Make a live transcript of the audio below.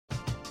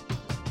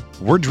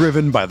We're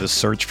driven by the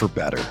search for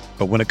better.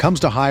 But when it comes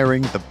to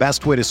hiring, the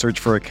best way to search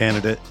for a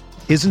candidate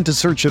isn't to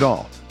search at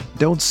all.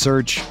 Don't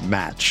search,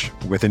 match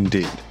with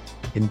Indeed.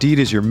 Indeed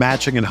is your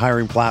matching and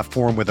hiring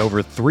platform with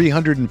over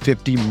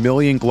 350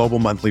 million global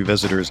monthly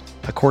visitors,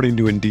 according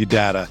to Indeed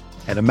data,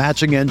 and a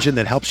matching engine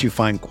that helps you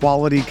find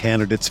quality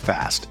candidates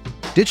fast.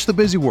 Ditch the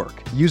busy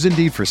work. Use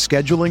Indeed for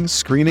scheduling,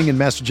 screening, and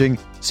messaging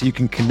so you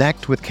can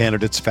connect with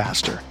candidates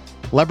faster.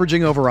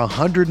 Leveraging over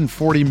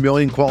 140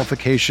 million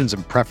qualifications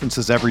and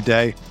preferences every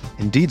day,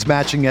 Indeed's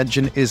matching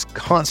engine is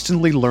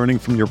constantly learning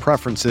from your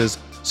preferences,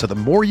 so the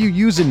more you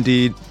use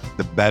Indeed,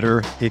 the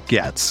better it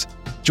gets.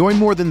 Join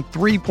more than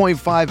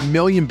 3.5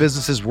 million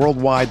businesses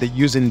worldwide that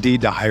use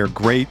Indeed to hire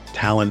great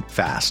talent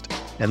fast.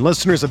 And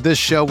listeners of this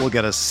show will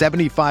get a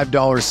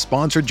 $75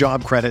 sponsored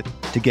job credit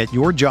to get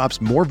your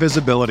jobs more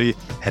visibility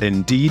at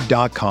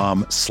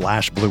Indeed.com/Blue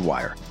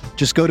Wire.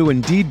 Just go to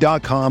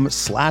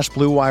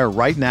Indeed.com/Blue Wire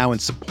right now and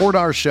support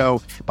our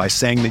show by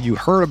saying that you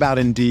heard about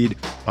Indeed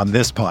on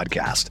this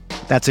podcast.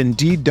 That's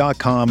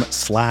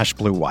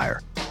Indeed.com/Blue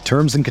Wire.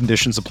 Terms and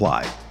conditions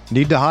apply.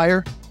 Need to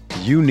hire?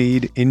 You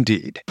need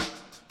Indeed.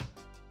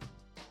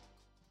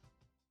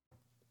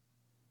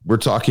 We're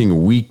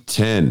talking week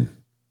 10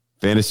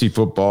 fantasy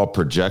football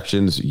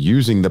projections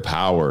using the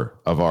power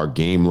of our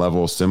game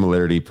level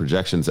similarity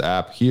projections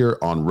app here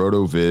on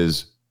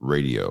RotoViz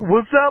Radio.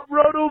 What's up,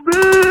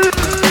 RotoViz?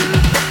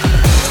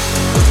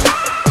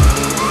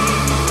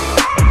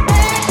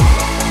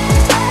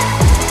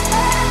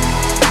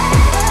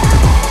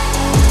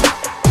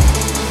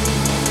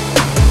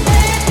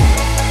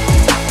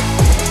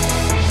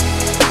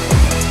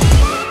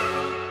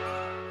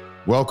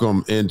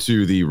 Welcome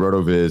into the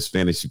RotoViz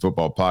Fantasy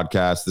Football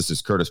Podcast. This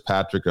is Curtis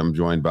Patrick. I'm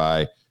joined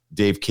by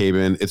Dave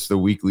Cabin. It's the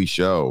weekly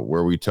show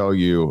where we tell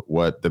you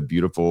what the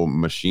beautiful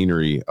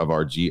machinery of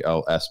our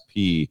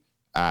GLSP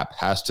app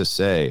has to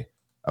say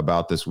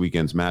about this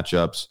weekend's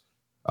matchups.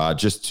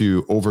 Just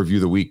to overview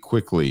the week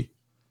quickly,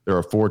 there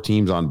are 4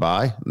 teams on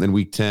bye. And then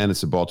week 10,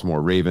 it's the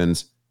Baltimore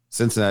Ravens,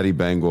 Cincinnati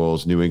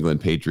Bengals, New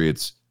England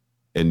Patriots,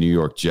 and New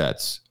York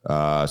Jets.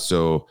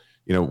 So,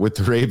 with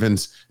the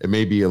Ravens, it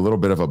may be a little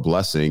bit of a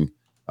blessing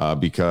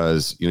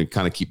because,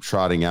 kind of keep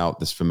trotting out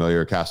this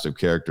familiar cast of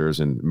characters,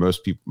 and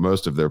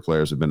most of their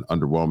players have been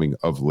underwhelming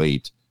of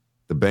late.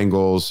 The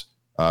Bengals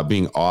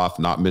being off,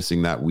 not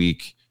missing that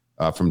week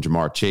from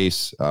Jamar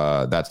Chase.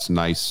 That's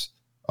nice.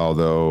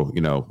 Although,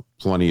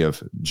 plenty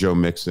of Joe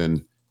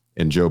Mixon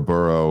and Joe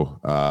Burrow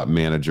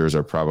managers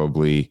are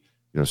probably,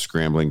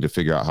 scrambling to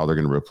figure out how they're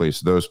going to replace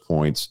those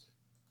points.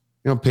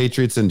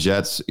 Patriots and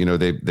Jets,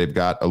 they've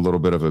got a little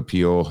bit of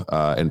appeal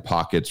in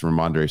pockets.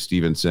 Ramondre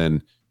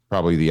Stevenson,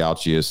 probably the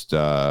ouchiest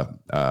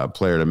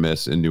player to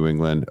miss in New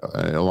England,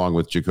 along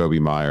with Jacoby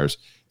Myers.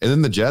 And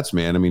then the Jets,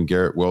 man,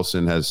 Garrett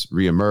Wilson has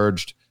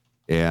reemerged,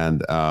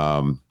 and,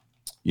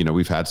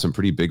 we've had some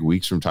pretty big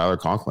weeks from Tyler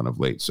Conklin of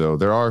late. So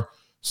there are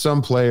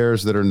some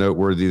players that are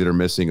noteworthy that are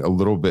missing, a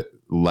little bit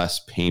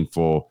less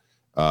painful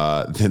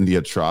than the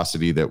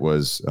atrocity that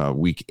was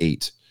week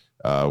 8.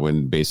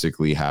 When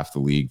basically half the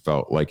league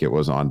felt like it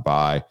was on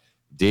bye.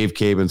 Dave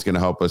Cabin's going to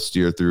help us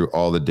steer through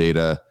all the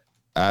data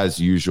as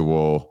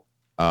usual.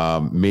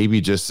 Maybe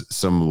just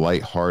some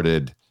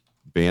lighthearted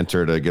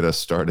banter to get us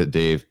started,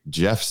 Dave.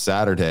 Jeff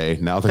Saturday,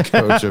 now the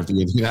coach of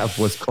the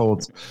Indianapolis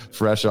Colts,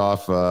 fresh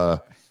off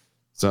a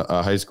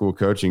high school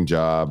coaching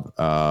job.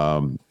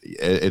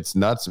 It's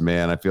nuts,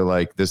 man. I feel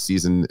like this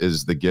season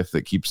is the gift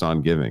that keeps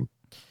on giving.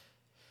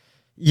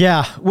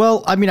 Yeah,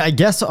 well, I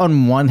guess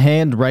on one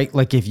hand, right,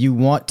 like if you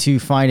want to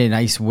find a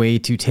nice way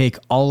to take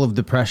all of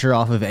the pressure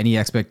off of any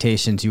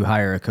expectations, you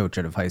hire a coach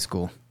out of high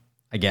school,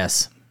 I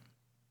guess.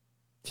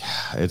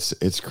 Yeah,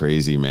 it's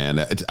crazy, man.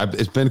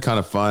 It's been kind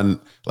of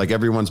fun. Like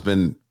everyone's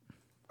been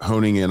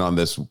honing in on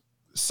this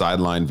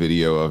sideline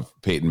video of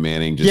Peyton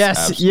Manning just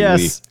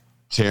absolutely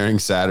tearing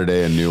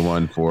Saturday a new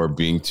one for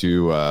being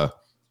too,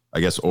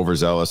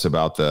 overzealous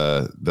about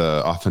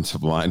the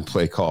offensive line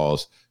play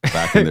calls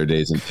back in their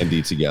days in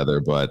Indy together.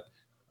 But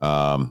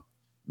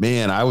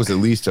man, I was at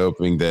least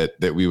hoping that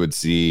we would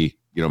see,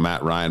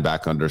 Matt Ryan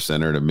back under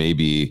center to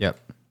maybe,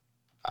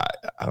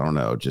 I don't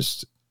know,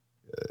 just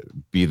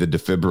be the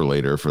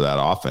defibrillator for that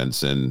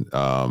offense and,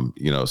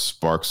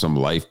 spark some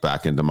life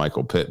back into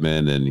Michael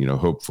Pittman and,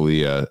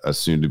 hopefully a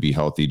soon to be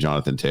healthy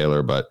Jonathan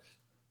Taylor. But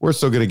we're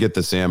still going to get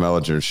the Sam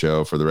Ellinger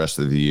show for the rest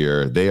of the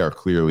year. They are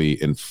clearly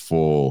in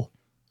full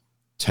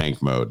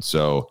tank mode.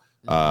 So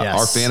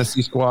our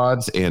fantasy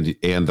squads and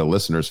the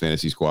listeners'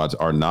 fantasy squads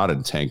are not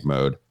in tank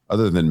mode,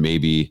 other than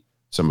maybe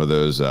some of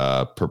those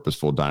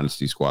purposeful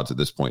dynasty squads at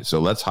this point. So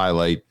let's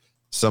highlight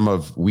some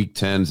of Week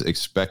 10's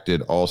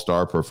expected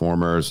all-star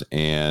performers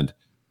and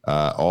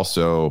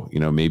also,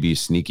 maybe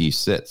sneaky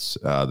sits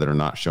that are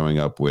not showing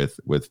up with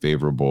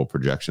favorable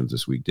projections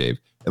this week, Dave.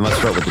 And let's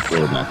start with the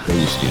quarterback.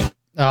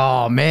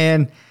 Oh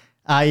man,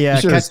 I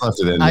should have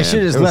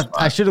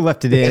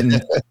left it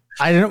in.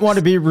 I didn't want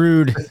to be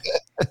rude.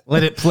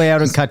 Let it play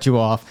out and cut you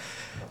off.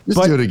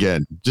 Do it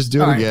again. Just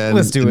do it again.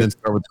 Let's do it. And then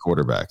start with the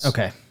quarterbacks.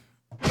 Okay.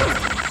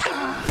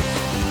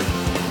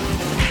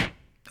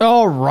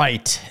 All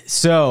right.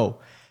 So,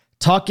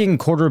 talking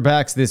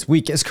quarterbacks this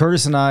week, as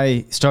Curtis and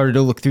I started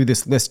to look through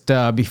this list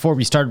before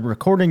we started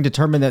recording,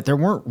 determined that there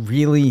weren't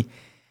really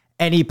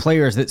any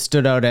players that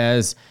stood out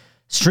as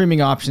streaming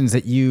options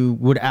that you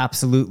would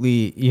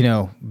absolutely,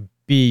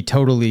 be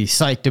totally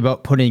psyched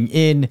about putting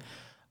in.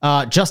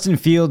 Justin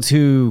Fields,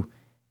 who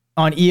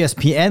on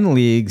ESPN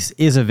leagues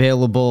is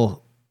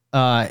available,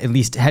 at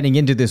least heading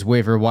into this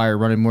waiver wire,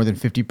 running more than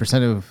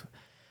 50%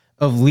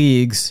 of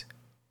leagues,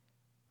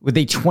 with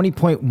a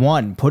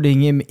 20.1,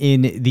 putting him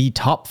in the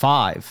top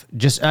 5,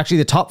 just actually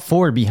the top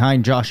 4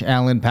 behind Josh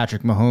Allen,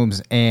 Patrick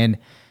Mahomes, and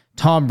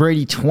Tom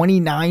Brady.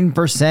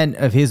 29%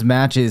 of his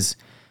matches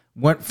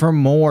went for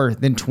more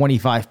than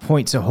 25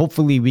 points. So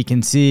hopefully we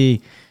can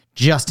see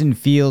Justin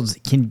Fields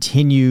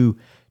continue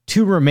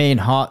to remain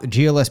hot.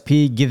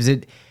 GLSP gives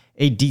it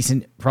a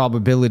decent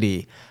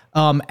probability.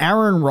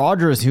 Aaron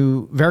Rodgers,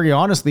 who very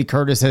honestly,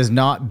 Curtis, has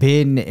not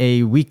been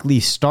a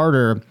weekly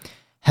starter,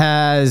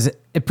 has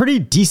a pretty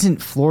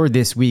decent floor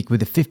this week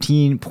with a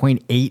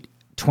 15.8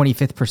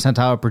 25th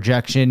percentile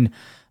projection.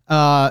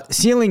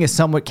 Ceiling is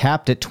somewhat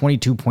capped at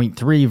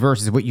 22.3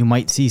 versus what you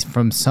might see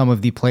from some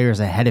of the players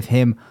ahead of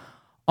him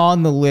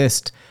on the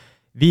list.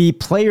 The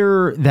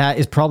player that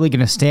is probably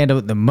going to stand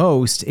out the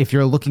most, if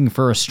you're looking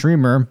for a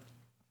streamer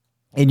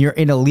and you're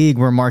in a league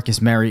where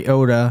Marcus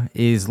Mariota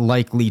is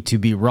likely to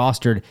be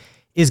rostered,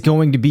 is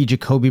going to be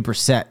Jacoby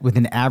Brissett with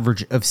an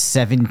average of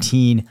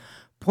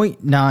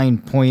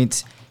 17.9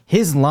 points.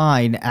 His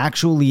line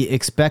actually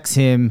expects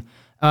him,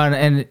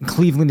 and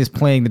Cleveland is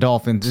playing the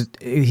Dolphins.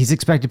 He's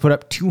expected to put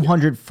up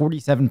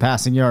 247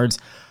 passing yards,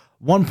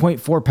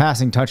 1.4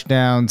 passing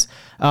touchdowns,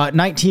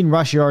 19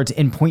 rush yards,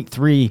 and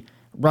 0.3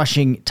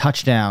 rushing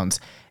touchdowns.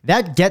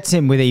 That gets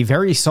him with a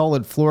very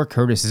solid floor,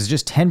 Curtis, is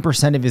just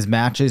 10% of his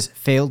matches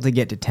failed to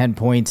get to 10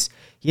 points.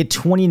 He had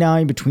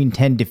 29 between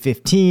 10 to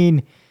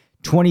 15,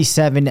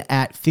 27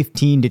 at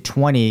 15 to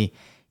 20,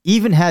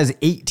 even has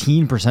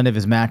 18% of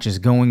his matches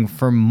going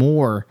for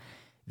more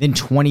than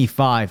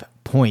 25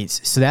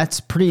 points. So that's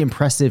pretty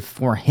impressive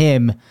for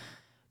him.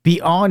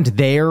 Beyond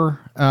there,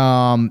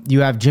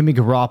 you have Jimmy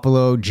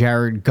Garoppolo,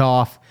 Jared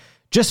Goff,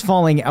 just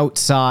falling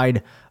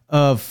outside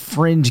of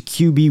fringe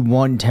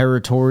QB1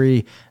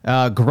 territory.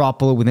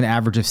 Garoppolo with an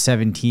average of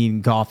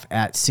 17, Goff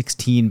at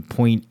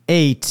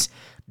 16.8.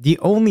 The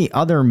only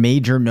other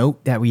major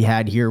note that we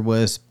had here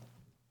was,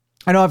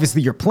 and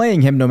obviously you're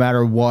playing him no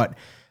matter what,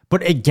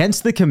 but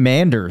against the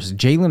Commanders,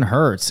 Jalen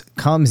Hurts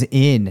comes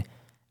in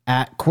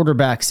at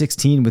quarterback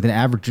 16 with an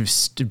average of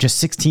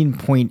just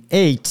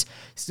 16.8.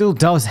 Still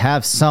does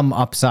have some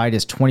upside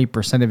as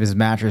 20% of his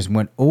matches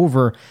went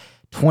over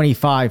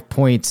 25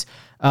 points.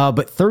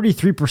 But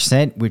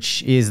 33%,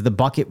 which is the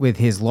bucket with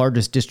his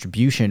largest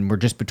distribution, were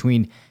just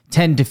between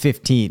 10 to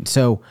 15.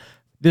 So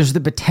there's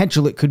the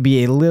potential it could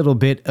be a little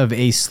bit of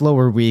a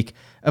slower week.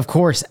 Of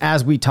course,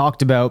 as we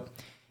talked about,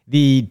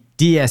 the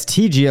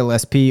DST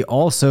GLSP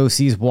also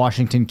sees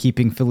Washington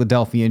keeping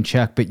Philadelphia in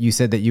check, but you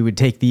said that you would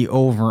take the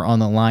over on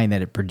the line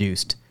that it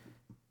produced.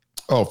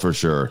 Oh, for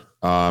sure.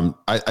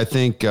 I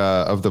think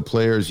of the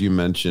players you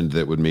mentioned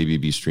that would maybe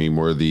be stream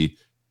worthy,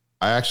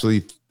 I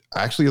actually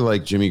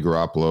like Jimmy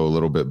Garoppolo a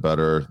little bit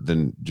better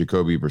than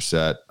Jacoby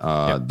Brissett.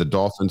 Yep. The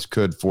Dolphins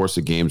could force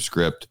a game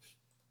script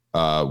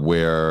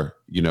where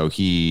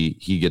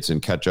he gets in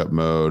catch up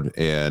mode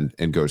and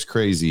goes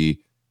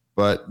crazy.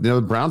 But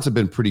the Browns have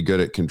been pretty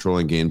good at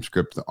controlling game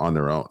script on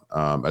their own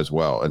as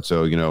well. And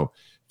so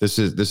this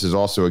is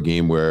also a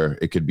game where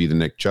it could be the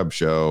Nick Chubb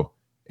show,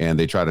 and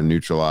they try to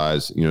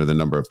neutralize the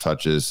number of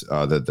touches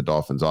that the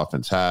Dolphins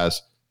offense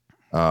has.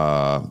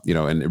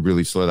 And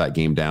really slow that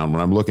game down.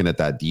 When I'm looking at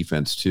that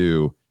defense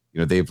too,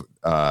 they've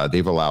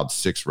allowed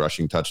 6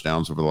 rushing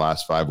touchdowns over the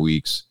last 5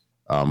 weeks,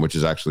 which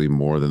is actually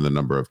more than the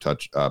number of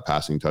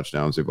passing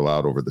touchdowns they've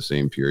allowed over the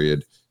same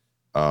period.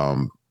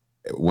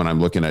 When I'm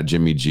looking at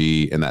Jimmy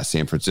G and that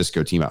San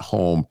Francisco team at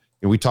home,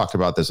 and we talked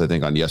about this, I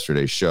think, on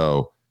yesterday's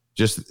show,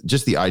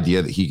 just the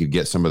idea that he could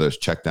get some of those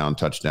check down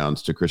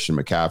touchdowns to Christian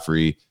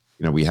McCaffrey.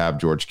 We have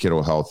George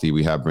Kittle healthy.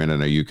 We have Brandon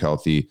Ayuk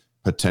healthy,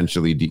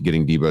 potentially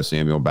getting Deebo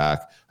Samuel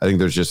back. I think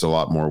there's just a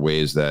lot more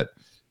ways that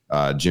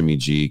Jimmy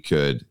G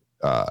could,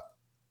 I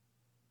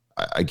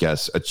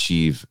guess,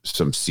 achieve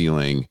some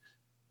ceiling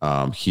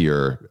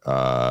here.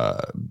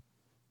 So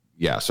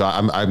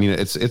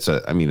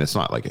it's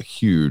not like a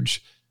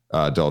huge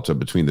delta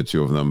between the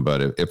two of them,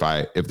 but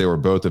if they were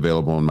both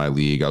available in my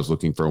league, I was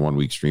looking for a 1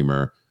 week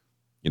streamer,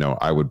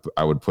 I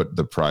would put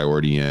the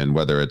priority in,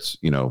 whether it's,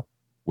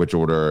 which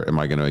order am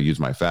I going to use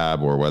my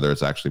fab, or whether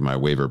it's actually my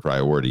waiver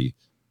priority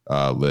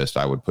list,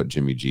 I would put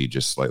Jimmy G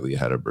just slightly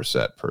ahead of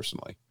Brissett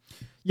personally.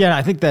 Yeah,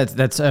 I think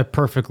that's a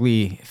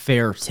perfectly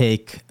fair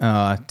take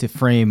to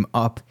frame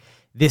up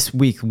this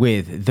week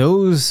with.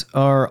 Those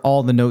are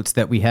all the notes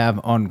that we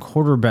have on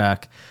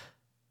quarterback.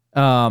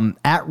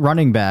 At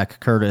running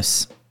back,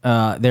 Curtis,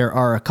 there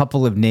are a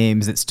couple of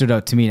names that stood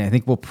out to me, and I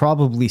think we'll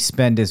probably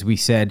spend, as we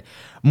said,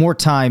 more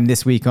time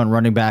this week on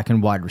running back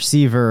and wide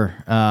receiver,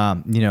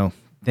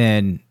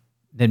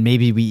 than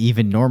maybe we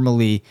even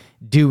normally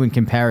do in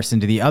comparison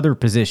to the other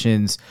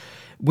positions.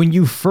 When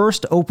you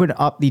first open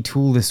up the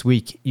tool this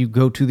week, you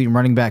go to the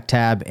running back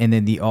tab and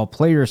then the all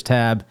players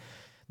tab.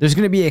 There's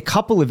going to be a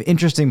couple of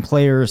interesting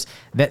players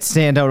that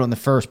stand out on the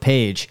first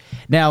page.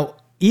 Now,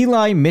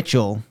 Eli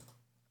Mitchell,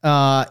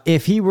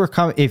 if he were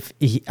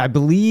I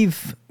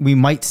believe we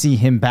might see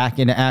him back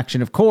into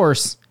action. Of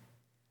course,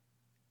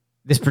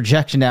 this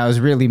projection now is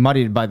really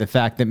muddied by the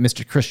fact that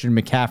Mr. Christian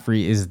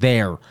McCaffrey is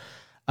there.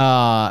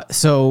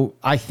 So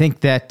I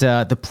think that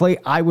the play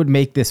I would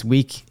make this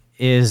week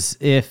is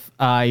if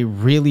I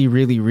really,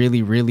 really,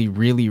 really, really,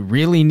 really,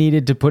 really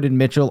needed to put in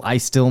Mitchell, I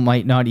still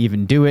might not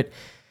even do it.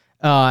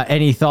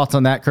 Any thoughts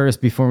on that, Curtis,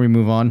 before we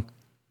move on?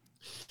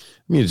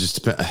 I mean, it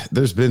just depends.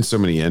 There's been so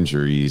many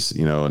injuries,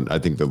 and I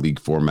think the league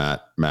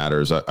format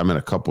matters. I'm in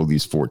a couple of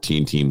these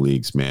 14-team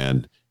leagues,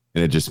 man,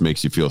 and it just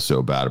makes you feel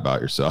so bad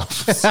about yourself.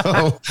 So,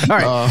 all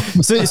right.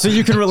 So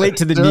you can relate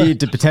to the need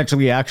to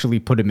potentially actually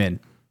put him in.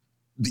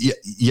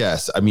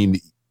 Yes. I mean,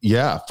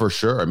 yeah, for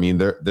sure. I mean,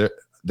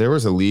 there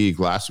was a league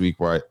last week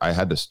where I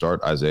had to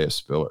start Isaiah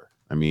Spiller.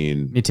 I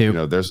mean, me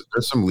too. There's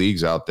some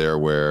leagues out there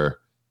where,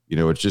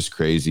 it's just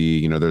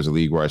crazy. There's a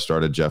league where I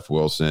started Jeff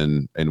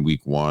Wilson in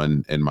week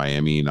 1 in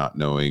Miami, not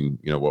knowing,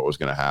 what was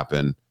going to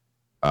happen.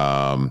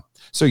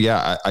 So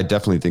yeah, I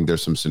definitely think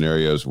there's some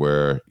scenarios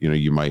where,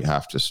 you might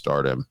have to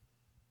start him.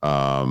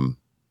 And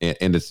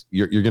it's,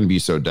 you're going to be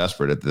so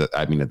desperate at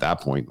that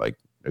point, like,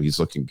 he's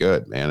looking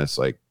good, man. It's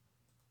like,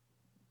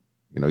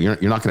 you're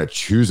not going to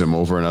choose him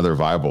over another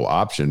viable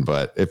option,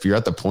 but if you're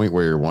at the point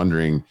where you're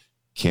wondering,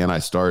 can I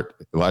start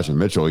Elijah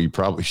Mitchell? You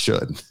probably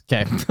should.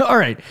 Okay. All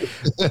right.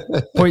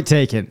 Point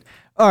taken.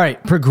 All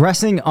right.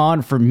 Progressing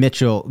on for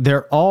Mitchell,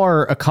 there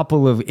are a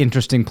couple of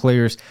interesting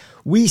players.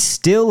 We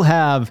still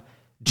have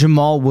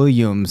Jamal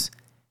Williams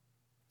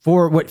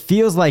for what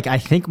feels like I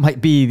think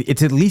might be,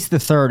 it's at least the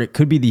third. It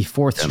could be the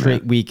fourth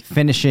straight week,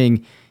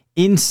 finishing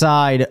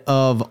inside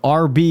of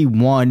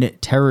RB1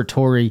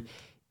 territory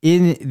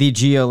in the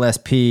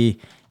GLSP.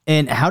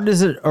 And how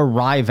does it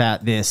arrive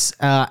at this?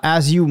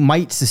 As you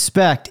might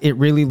suspect, it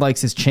really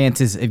likes his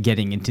chances of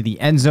getting into the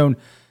end zone.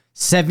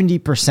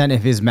 70%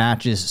 of his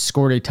matches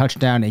scored a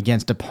touchdown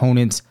against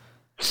opponents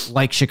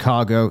like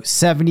Chicago,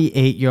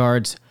 78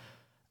 yards,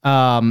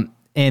 and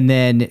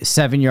then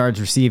 7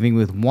 yards receiving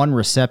with 1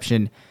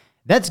 reception.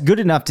 That's good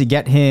enough to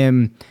get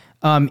him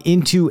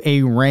into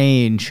a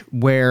range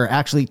where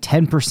actually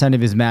 10% of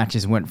his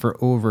matches went for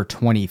over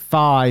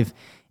 25.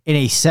 In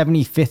a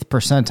 75th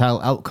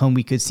percentile outcome,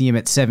 we could see him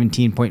at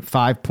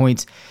 17.5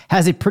 points.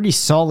 Has a pretty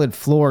solid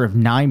floor of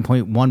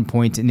 9.1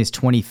 points in his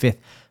 25th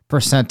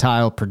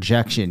percentile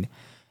projection.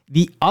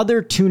 The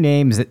other two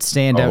names that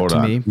stand out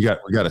to me... We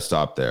got to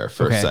stop there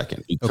for a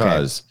second,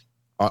 because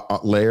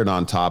layered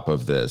on top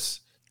of this,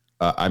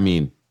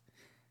 running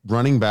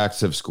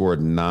backs have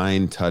scored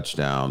 9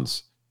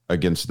 touchdowns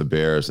against the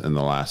Bears in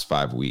the last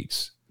 5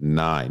 weeks.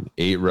 9.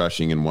 8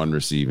 rushing and 1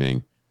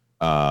 receiving.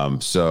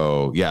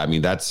 So, yeah,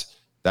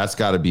 that's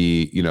got to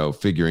be,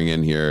 figuring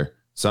in here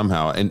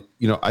somehow. And,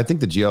 I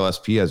think the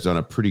GLSP has done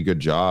a pretty good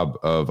job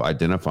of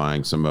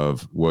identifying some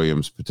of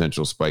Williams'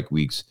 potential spike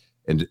weeks.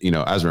 And,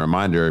 as a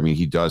reminder,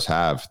 he does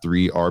have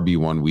 3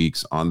 RB1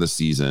 weeks on the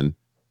season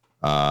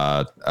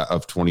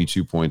of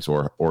 22 points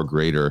or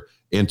greater,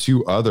 and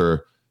 2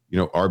 other,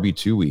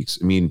 RB2 weeks.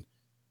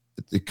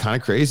 It's kind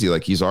of crazy.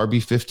 Like, he's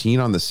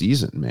RB15 on the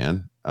season,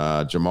 man.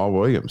 Jamal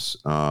Williams,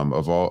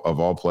 of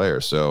all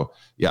players. So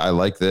yeah, I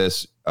like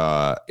this.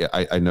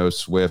 I know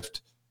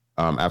Swift,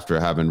 after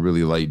having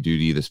really light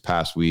duty this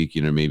past week,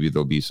 maybe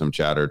there'll be some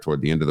chatter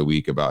toward the end of the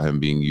week about him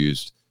being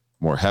used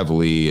more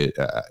heavily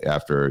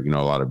after,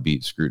 a lot of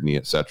beat scrutiny,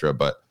 et cetera.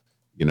 But,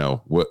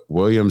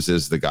 Williams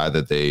is the guy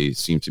that they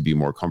seem to be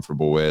more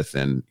comfortable with.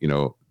 And,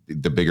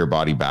 the bigger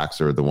body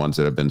backs are the ones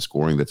that have been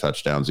scoring the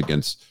touchdowns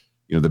against,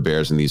 the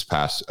Bears in these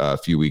past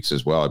few weeks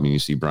as well. You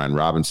see Brian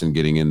Robinson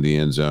getting in the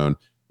end zone.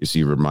 You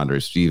see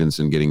Ramondre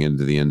Stevenson getting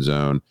into the end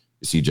zone.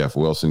 You see Jeff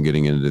Wilson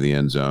getting into the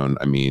end zone.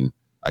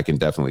 I can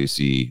definitely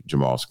see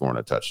Jamal scoring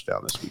a touchdown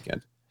this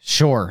weekend.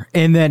 Sure.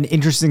 And then,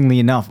 interestingly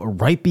enough,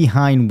 right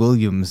behind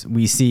Williams,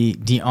 we see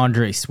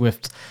DeAndre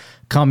Swift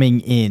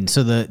coming in.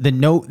 So the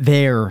note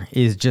there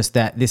is just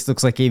that this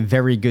looks like a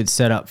very good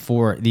setup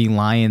for the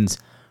Lions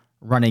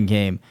running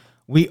game.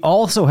 We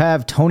also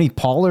have Tony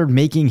Pollard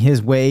making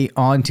his way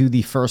onto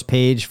the first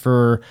page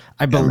for,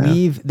 I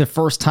believe, the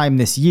first time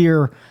this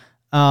year.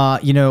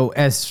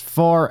 As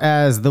far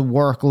as the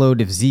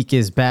workload, if Zeke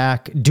is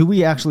back, do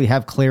we actually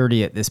have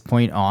clarity at this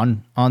point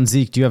on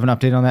Zeke? Do you have an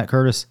update on that,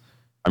 Curtis?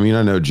 I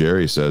know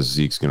Jerry says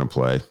Zeke's going to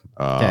play.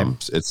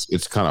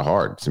 It's kind of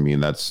hard.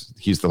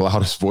 He's the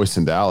loudest voice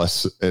in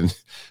Dallas and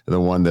the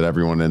one that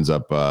everyone ends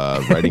up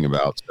writing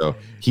about. So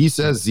he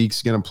says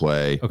Zeke's going to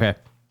play. Okay.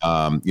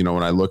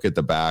 When I look at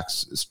the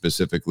backs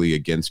specifically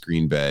against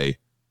Green Bay,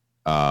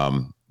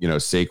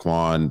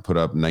 Saquon put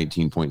up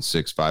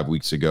 19.6 5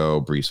 weeks ago.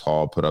 Breece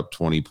Hall put up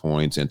 20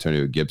 points.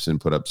 Antonio Gibson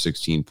put up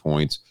 16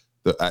 points.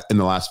 In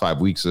the last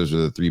 5 weeks, those are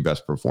the 3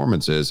 best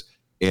performances.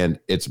 And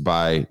it's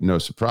by no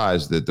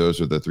surprise that those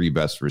are the 3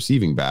 best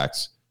receiving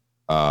backs.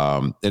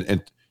 And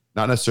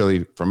not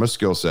necessarily from a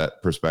skill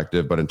set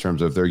perspective, but in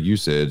terms of their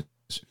usage,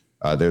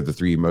 they're the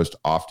 3 most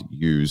oft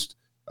used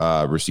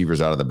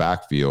receivers out of the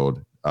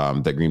backfield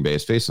that Green Bay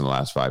has faced in the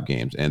last 5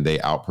 games. And they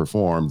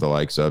outperformed the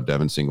likes of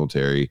Devin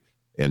Singletary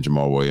and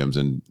Jamal Williams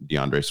and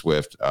DeAndre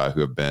Swift,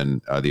 who have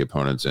been the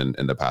opponents in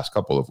the past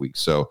couple of weeks.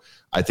 So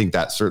I think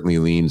that certainly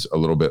leans a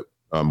little bit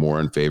more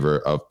in favor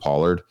of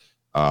Pollard.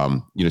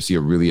 See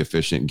a really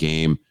efficient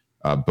game,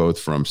 both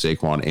from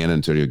Saquon and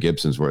Antonio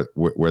Gibson's,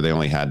 where they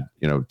only had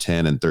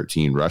 10 and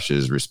 13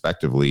 rushes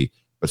respectively,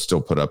 but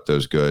still put up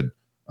those good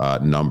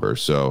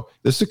numbers. So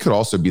this could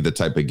also be the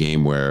type of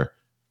game where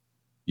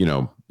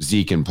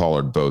Zeke and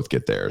Pollard both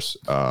get theirs.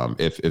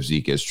 If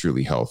Zeke is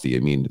truly healthy, I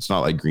mean, it's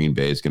not like Green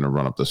Bay is going to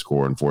run up the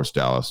score and force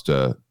Dallas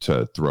to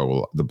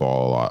throw the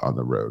ball a lot on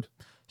the road.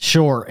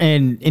 Sure.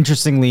 And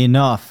interestingly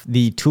enough,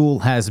 the tool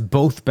has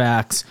both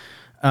backs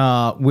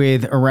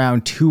with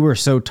around 2 or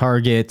so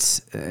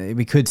targets.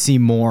 We could see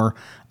more,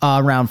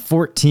 around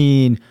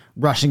 14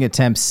 rushing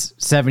attempts,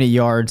 70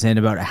 yards, and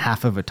about a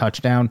half of a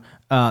touchdown.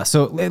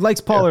 So it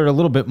likes Pollard a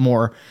little bit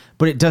more,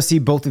 but it does see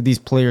both of these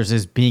players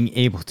as being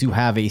able to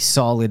have a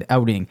solid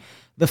outing.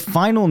 The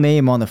final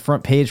name on the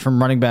front page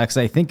from running backs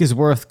I think is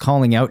worth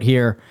calling out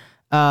here.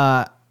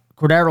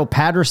 Cordarrelle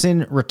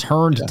Patterson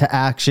returned to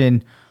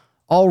action,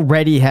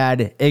 already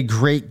had a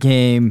great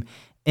game.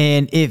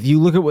 And if you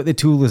look at what the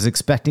tool is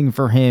expecting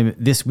for him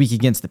this week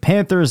against the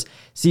Panthers,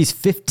 sees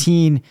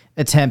 15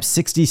 attempts,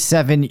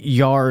 67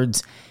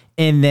 yards,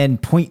 and then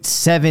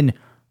 0.7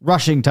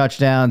 rushing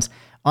touchdowns.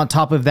 On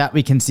top of that,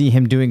 we can see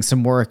him doing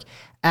some work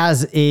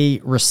as a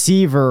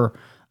receiver.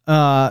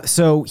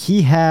 So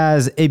he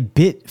has a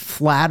bit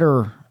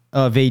flatter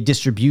of a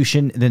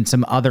distribution than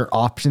some other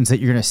options that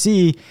you're going to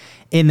see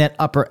in that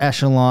upper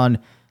echelon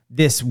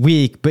this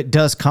week, but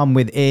does come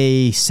with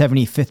a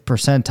 75th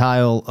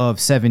percentile of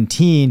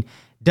 17.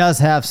 Does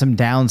have some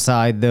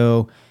downside,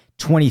 though.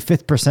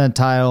 25th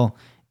percentile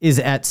is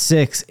at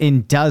 6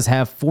 and does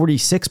have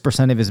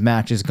 46% of his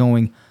matches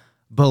going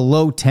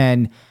below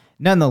 10.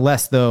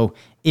 Nonetheless, though,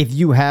 if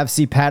you have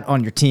CPAT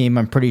on your team,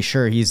 I'm pretty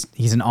sure he's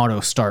an auto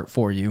start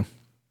for you.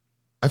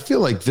 I feel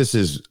like this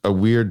is a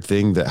weird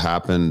thing that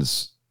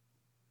happens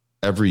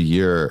every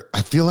year.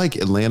 I feel like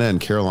Atlanta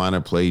and Carolina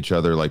play each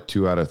other like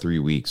 2 out of 3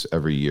 weeks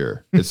every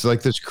year. It's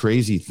like this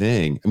crazy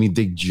thing. I mean,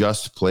 they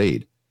just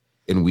played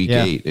in week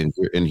 8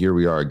 and here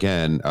we are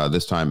again,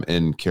 this time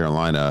in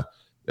Carolina.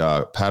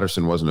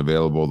 Patterson wasn't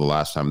available the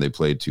last time they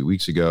played 2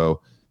 weeks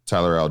ago.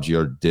 Tyler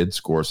Algier did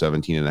score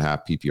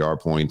 17.5 PPR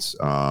points,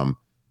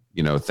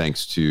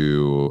 thanks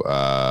to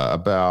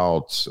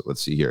about,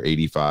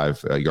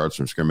 85 yards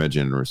from scrimmage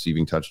and a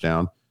receiving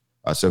touchdown.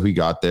 So he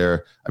got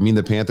there. I mean,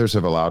 the Panthers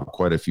have allowed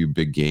quite a few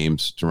big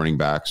games to running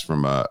backs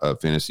from a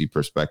fantasy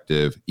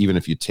perspective. Even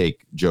if you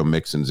take Joe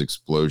Mixon's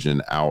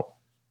explosion out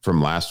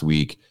from last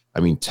week, I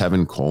mean,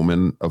 Tevin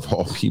Coleman, of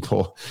all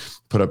people,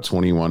 put up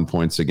 21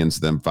 points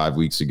against them 5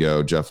 weeks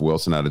ago. Jeff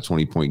Wilson had a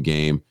 20-point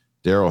game.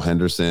 Darrell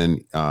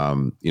Henderson,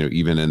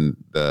 even in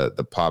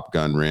the Pop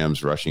Gun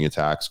Rams rushing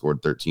attack,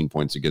 scored 13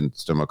 points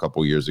against them a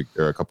couple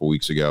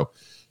weeks ago.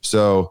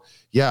 So,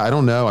 yeah, I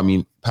don't know. I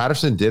mean,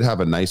 Patterson did have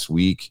a nice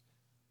week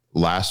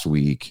last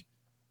week,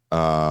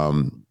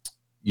 but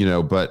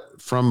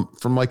from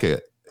like a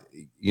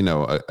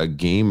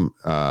game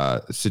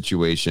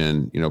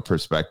situation,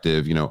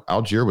 perspective,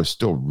 Algier was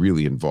still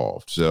really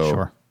involved. So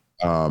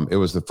sure. It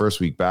was the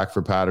first week back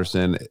for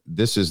Patterson.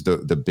 This is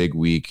the big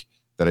week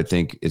that I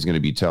think is going to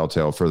be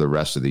telltale for the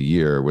rest of the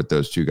year with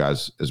those two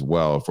guys as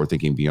well. If we're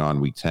thinking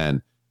beyond week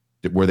 10,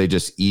 were they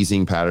just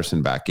easing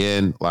Patterson back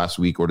in last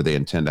week, or do they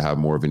intend to have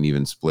more of an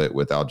even split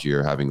with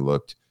Algier having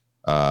looked,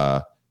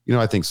 I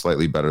think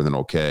slightly better than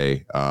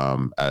okay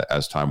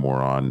as time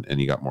wore on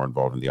and he got more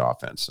involved in the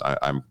offense?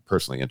 I'm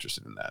personally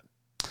interested in that.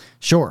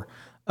 Sure.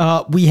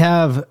 We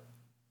have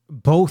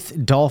both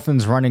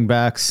Dolphins running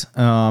backs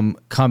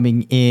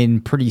coming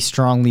in pretty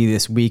strongly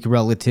this week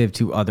relative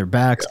to other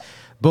backs. Yeah.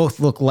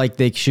 Both look like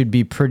they should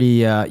be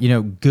pretty,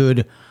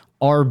 good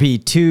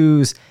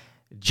RB2s.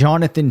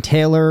 Jonathan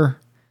Taylor,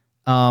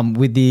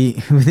 with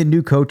the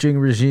new coaching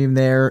regime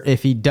there,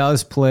 if he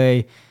does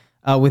play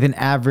with an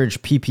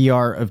average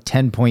PPR of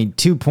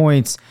 10.2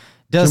 points,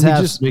 can we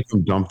just make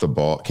him dump the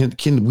ball?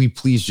 Can we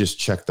please just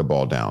check the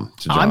ball down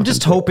to Jonathan I'm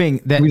just Taylor?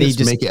 hoping that they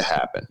just make it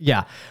happen.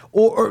 Yeah.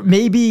 Or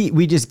maybe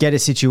we just get a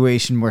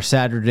situation where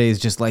Saturday is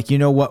just like, you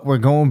know what, we're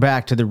going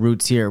back to the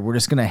roots here. We're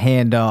just going to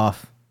hand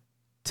off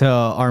to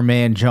our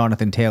man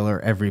Jonathan Taylor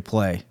every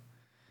play.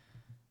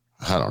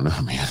 I don't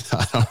know, man.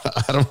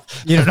 I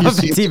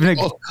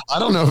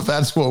don't know if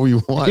that's what we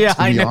want. Yeah,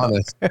 to be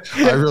honest,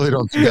 I really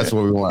don't think that's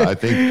what we want. I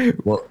think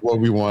what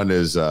we want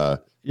is them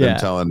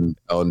telling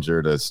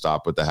Ellinger to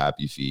stop with the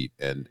happy feet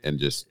and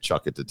just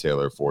chuck it to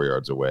Taylor 4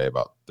 yards away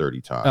about 30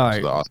 times. All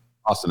right. The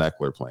Austin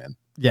Eckler plan.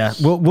 Yeah,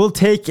 we'll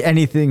take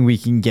anything we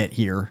can get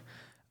here.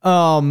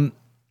 Clyde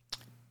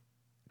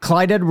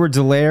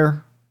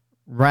Edwards-Helaire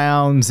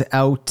rounds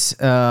out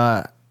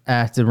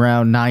at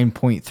around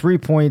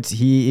 9.3 points.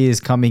 He is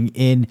coming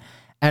in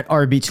at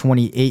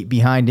RB28.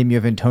 Behind him, you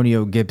have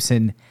Antonio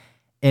Gibson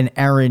and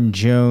Aaron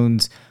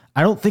Jones.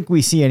 I don't think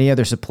we see any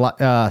other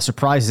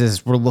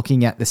surprises. We're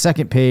looking at the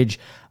second page,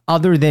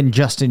 other than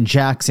Justin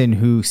Jackson,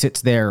 who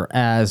sits there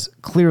as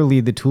clearly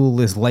the tool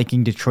is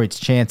liking Detroit's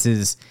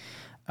chances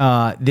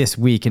this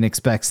week and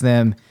expects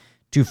them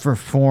to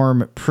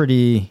perform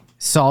pretty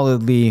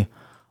solidly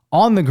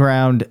on the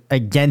ground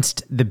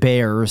against the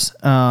Bears.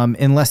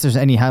 Unless there's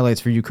any highlights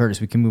for you,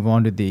 Curtis, we can move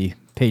on to the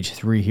page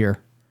 3 here.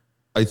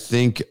 I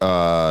think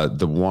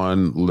the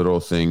one little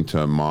thing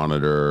to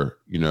monitor,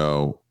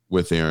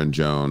 with Aaron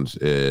Jones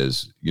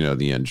is,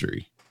 the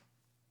injury.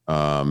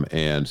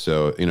 And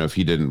so, if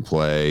he didn't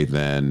play,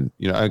 then,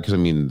 because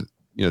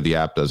the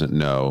app doesn't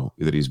know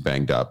that he's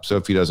banged up. So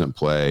if he doesn't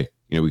play,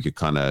 we could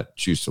kind of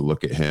choose to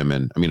look at him.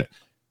 And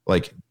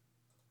like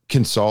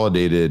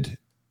consolidated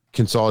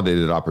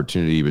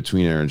opportunity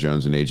between Aaron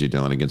Jones and AJ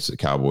Dillon against the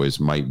Cowboys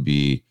might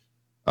be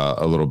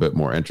a little bit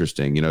more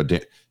interesting.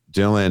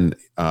 Dillon,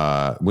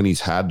 when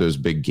he's had those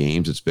big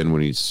games, it's been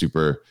when he's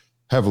super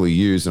heavily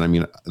used.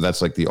 And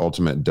that's like the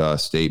ultimate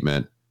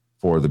statement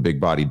for the big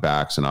bodied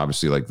backs. And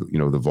obviously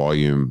the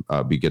volume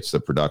begets the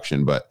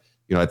production. But,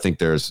 I think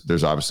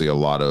there's obviously a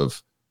lot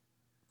of,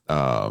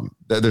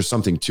 there's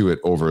something to it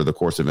over the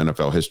course of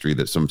NFL history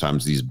that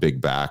sometimes these big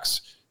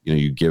backs,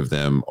 you give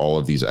them all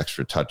of these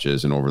extra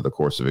touches, and over the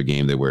course of a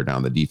game, they wear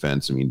down the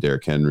defense.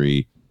 Derrick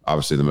Henry,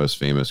 obviously the most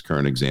famous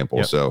current example.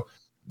 Yep. So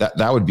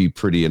that would be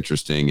pretty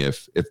interesting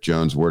if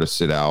Jones were to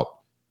sit out,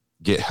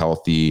 get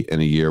healthy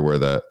in a year where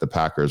the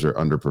Packers are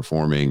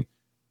underperforming,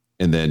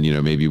 and then,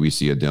 maybe we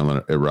see a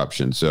Dillon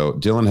eruption. So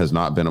Dillon has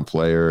not been a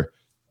player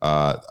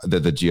that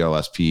the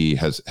GLSP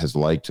has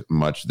liked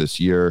much this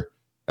year,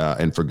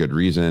 and for good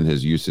reason.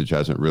 His usage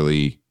hasn't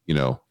really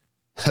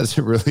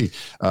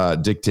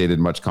dictated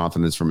much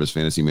confidence from his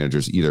fantasy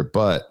managers either.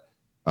 But,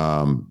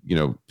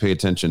 pay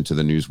attention to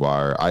the news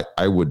wire.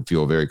 I would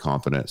feel very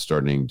confident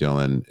starting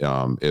Dillon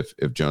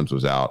if Jones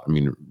was out.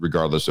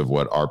 Regardless of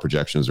what our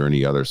projections or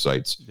any other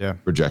sites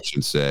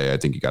projections say, I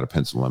think you got to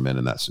pencil him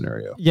in that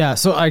scenario. Yeah.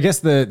 So I guess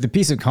the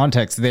piece of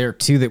context there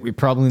too that we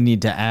probably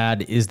need to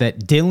add is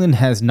that Dillon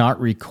has not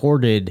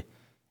recorded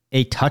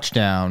a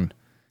touchdown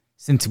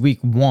since week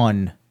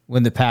 1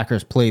 when the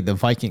Packers played the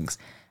Vikings.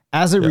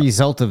 As a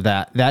result of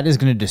that is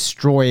going to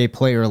destroy a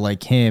player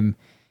like him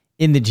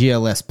in the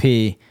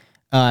GLSP,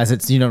 as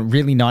it's,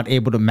 really not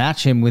able to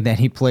match him with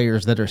any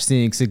players that are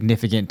seeing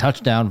significant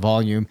touchdown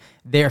volume.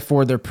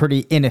 Therefore, they're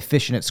pretty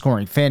inefficient at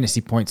scoring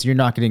fantasy points. You're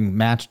not getting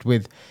matched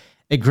with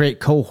a great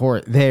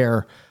cohort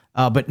there,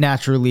 but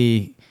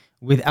naturally,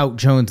 without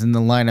Jones in the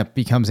lineup,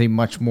 becomes a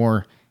much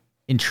more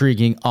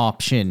intriguing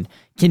option.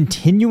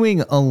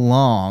 Continuing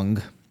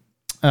along,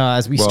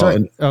 as we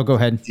start. Go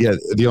ahead. Yeah,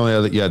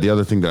 the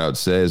other thing that I would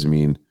say is,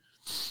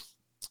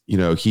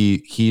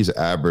 he's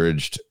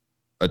averaged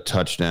a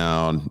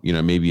touchdown,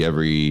 maybe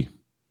every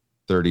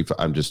 35.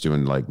 I'm just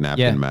doing like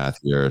napkin math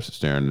here,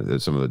 staring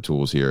at some of the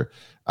tools here.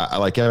 I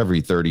like every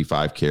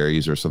 35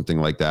 carries or something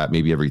like that,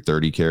 maybe every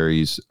 30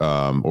 carries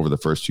over the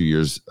first 2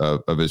 years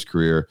of his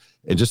career.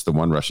 And just the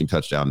one rushing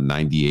touchdown,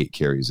 98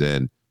 carries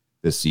in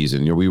this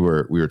season. We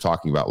were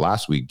talking about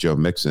last week, Joe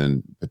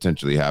Mixon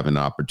potentially having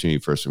an opportunity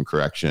for some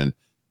correction.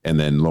 And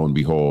then lo and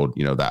behold,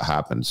 that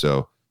happened.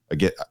 So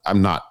again,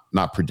 I'm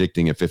not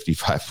predicting a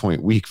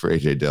 55-point week for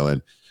AJ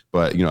Dillon,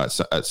 but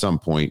at some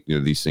point,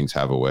 these things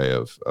have a way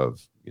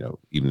of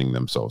evening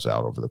themselves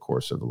out over the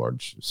course of a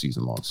large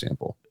season-long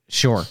sample.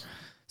 Sure.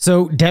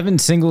 So Devin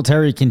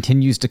Singletary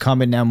continues to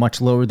come in now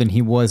much lower than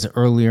he was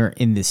earlier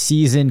in the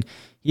season.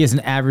 He has an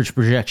average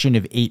projection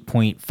of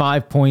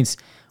 8.5 points.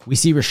 We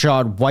see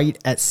Rachaad White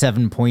at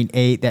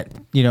 7.8.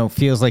 That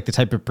feels like the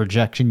type of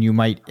projection you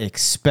might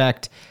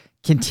expect.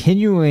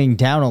 Continuing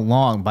down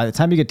along, by the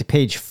time you get to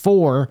page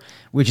 4,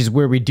 which is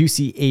where we do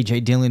see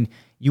AJ Dillon,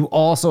 you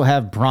also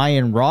have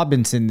Brian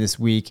Robinson this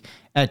week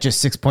at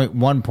just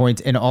 6.1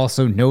 points, and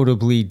also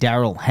notably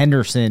Darrell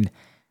Henderson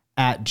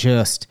at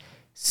just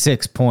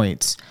 6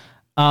 points.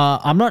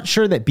 I'm not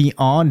sure that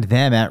beyond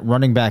them at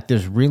running back,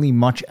 there's really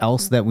much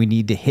else that we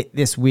need to hit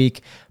this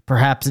week.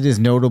 Perhaps it is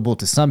notable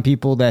to some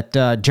people that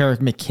Jerick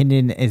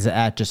McKinnon is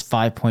at just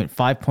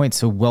 5.5 points,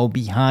 so well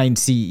behind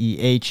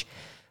CEH.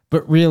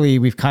 But really,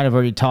 we've kind of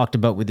already talked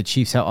about with the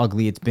Chiefs how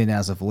ugly it's been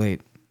as of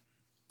late.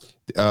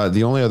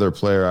 The only other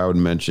player I would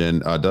mention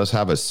does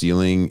have a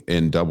ceiling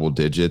in double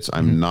digits.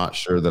 I'm not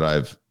sure that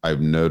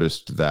I've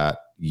noticed that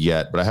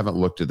yet, but I haven't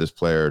looked at this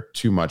player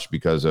too much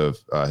because of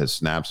his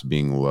snaps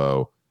being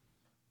low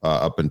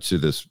up until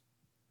this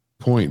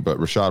point. But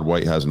Rachaad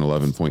White has an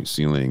 11-point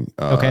ceiling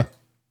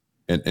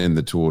in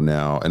the tool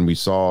now. And we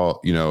saw,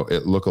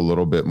 it look a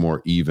little bit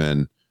more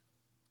even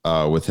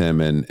with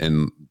him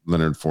and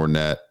Leonard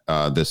Fournette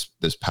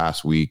this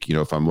past week.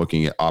 If I'm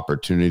looking at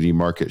opportunity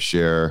market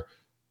share,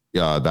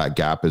 that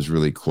gap is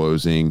really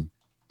closing.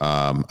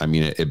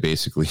 It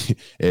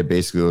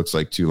basically looks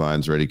like two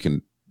lines ready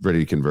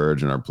to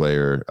converge in our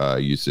player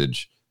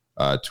usage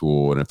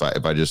tool. And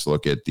if I just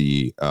look at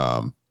the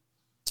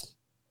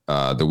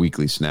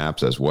weekly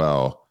snaps as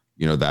well,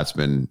 that's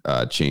been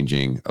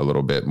changing a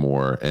little bit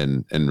more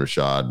in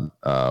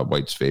Rachaad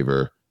White's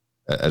favor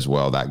as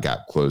well. That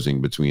gap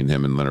closing between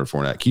him and Leonard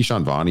Fournette.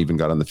 Keyshawn Vaughn even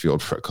got on the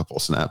field for a couple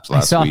of snaps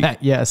last week. I saw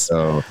that, yes.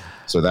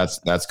 So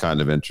that's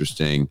kind of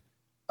interesting.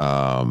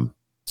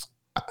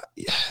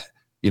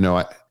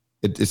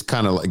 It's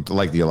kind of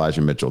like the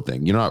Elijah Mitchell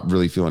thing. You're not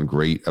really feeling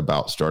great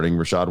about starting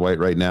Rachaad White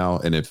right now.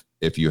 And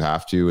if you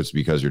have to, it's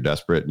because you're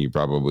desperate, and you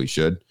probably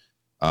should.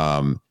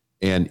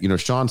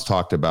 Sean's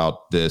talked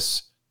about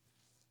this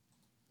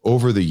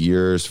over the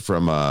years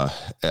from a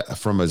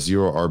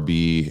zero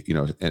RB,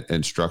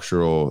 and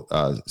structural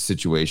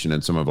situation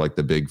in some of like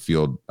the big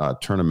field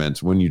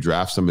tournaments. When you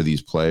draft some of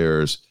these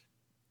players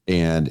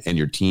and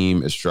your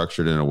team is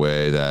structured in a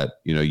way that,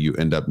 you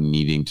end up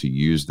needing to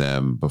use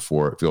them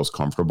before it feels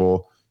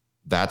comfortable,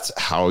 that's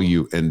how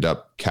you end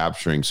up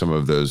capturing some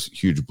of those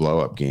huge blow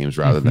up games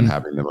rather than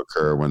having them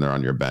occur when they're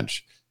on your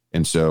bench.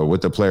 And so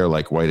with a player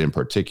like White in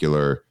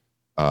particular,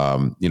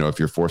 if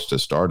you're forced to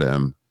start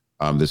him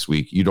this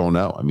week, you don't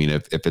know. I mean,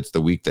 if it's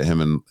the week that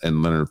him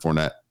and Leonard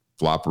Fournette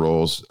flop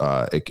rolls,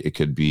 it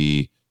could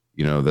be,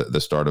 the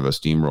start of a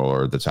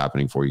steamroller that's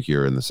happening for you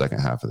here in the second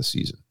half of the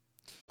season.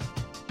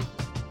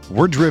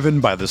 We're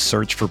driven by the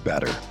search for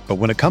better. But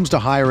when it comes to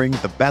hiring,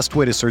 the best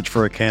way to search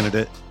for a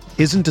candidate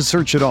isn't to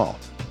search at all.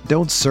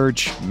 Don't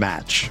search,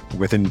 match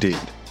with Indeed.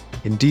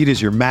 Indeed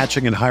is your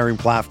matching and hiring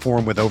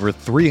platform with over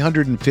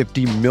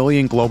 350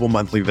 million global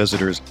monthly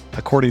visitors,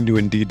 according to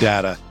Indeed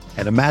data,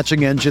 and a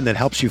matching engine that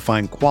helps you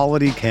find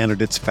quality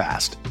candidates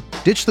fast.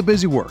 Ditch the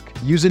busy work.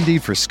 Use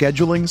Indeed for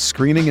scheduling,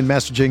 screening, and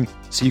messaging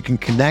so you can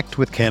connect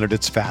with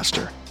candidates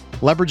faster.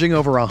 Leveraging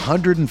over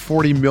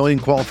 140 million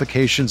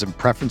qualifications and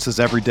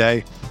preferences every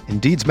day,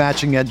 Indeed's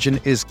matching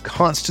engine is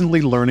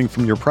constantly learning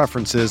from your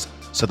preferences,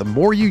 so the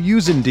more you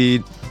use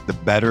Indeed, the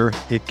better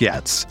it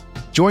gets.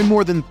 Join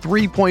more than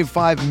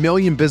 3.5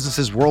 million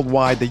businesses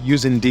worldwide that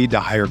use Indeed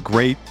to hire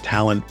great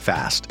talent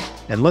fast.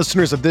 And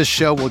listeners of this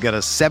show will get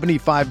a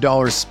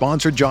 $75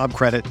 sponsored job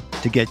credit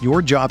to get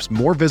your jobs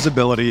more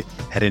visibility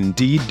at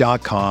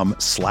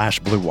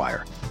Indeed.com/Blue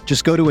Wire.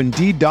 Just go to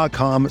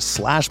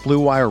Indeed.com/Blue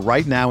Wire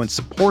right now and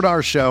support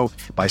our show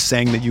by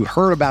saying that you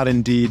heard about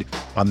Indeed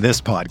on this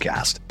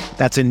podcast.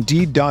 That's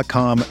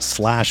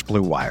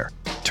Indeed.com/Blue Wire.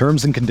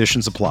 Terms and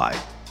conditions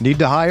apply. Need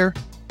to hire?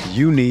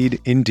 You need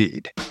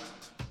Indeed.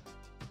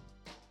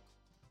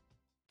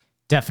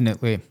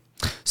 Definitely.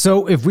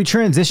 So if we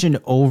transition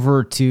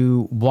over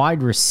to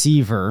wide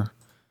receiver,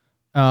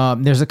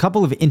 there's a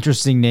couple of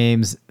interesting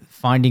names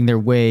finding their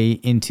way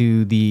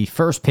into the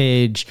first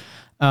page.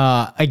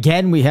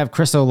 Again, we have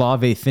Chris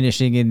Olave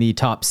finishing in the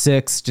top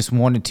 6. Just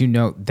wanted to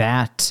note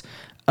that.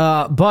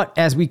 But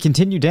as we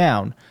continue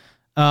down,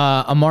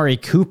 Amari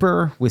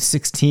Cooper with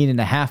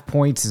 16.5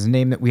 points is a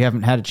name that we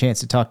haven't had a chance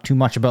to talk too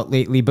much about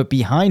lately. But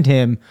behind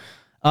him,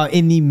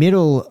 in the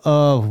middle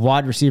of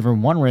wide receiver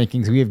 1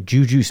 rankings, we have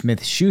Juju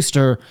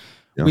Smith-Schuster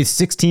with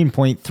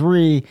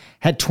 16.3,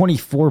 had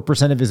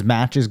 24% of his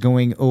matches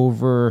going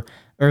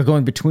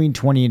between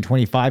 20 and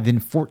 25, then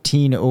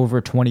 14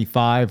 over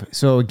 25.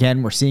 So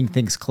again, we're seeing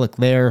things click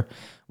there.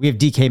 We have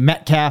DK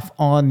Metcalf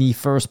on the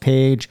first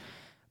page,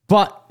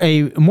 but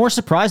a more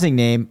surprising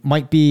name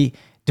might be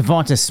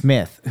Devonta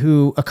Smith,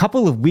 who a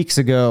couple of weeks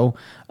ago,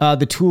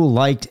 the tool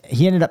liked.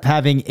 He ended up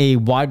having a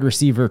wide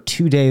receiver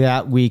 2-day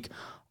that week.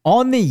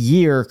 On the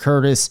year,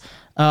 Curtis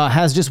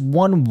has just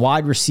one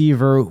wide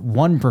receiver,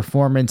 1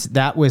 performance.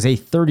 That was a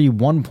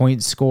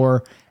 31-point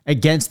score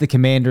against the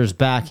Commanders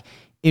back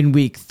in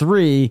week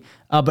 3,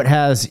 but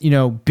has,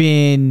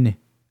 been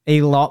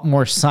a lot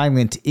more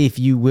silent, if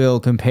you will,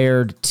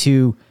 compared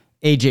to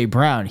A.J.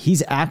 Brown.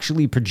 He's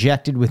actually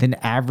projected with an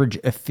average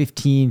of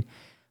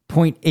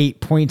 15.8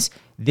 points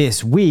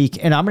this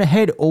week. And I'm going to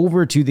head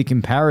over to the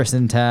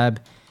comparison tab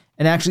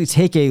and actually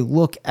take a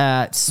look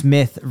at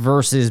Smith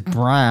versus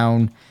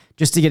Brown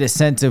just to get a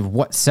sense of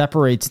what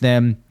separates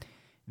them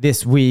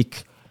this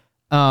week.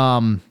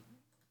 Okay,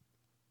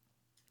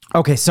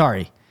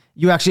 sorry.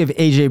 You actually have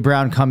A.J.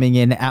 Brown coming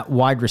in at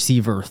wide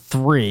receiver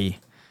 3.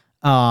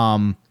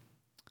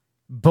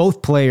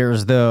 Both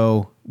players,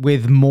 though,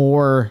 with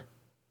more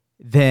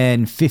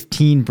than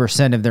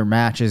 15% of their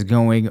matches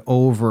going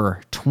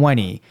over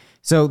 20.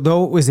 So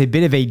though it was a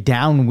bit of a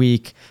down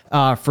week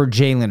for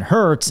Jalen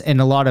Hurts,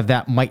 and a lot of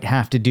that might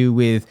have to do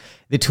with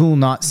the tool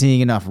not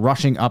seeing enough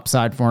rushing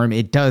upside for him,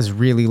 it does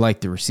really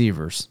like the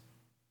receivers.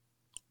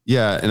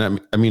 Yeah,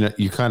 and I mean,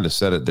 you kind of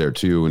said it there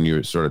too when you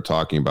were sort of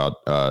talking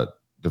about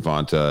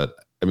Devonta.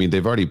 I mean,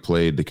 they've already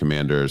played the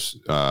Commanders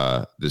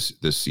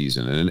this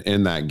season, and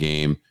in that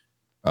game,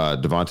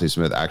 Devonta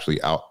Smith actually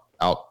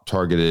out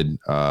targeted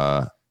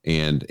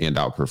and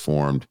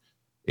outperformed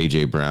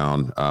A.J.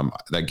 Brown.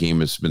 That game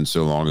has been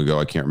so long ago,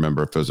 I can't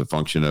remember if it was a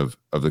function of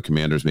the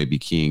Commanders maybe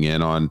keying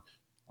in on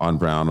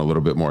Brown a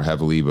little bit more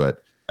heavily.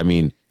 But, I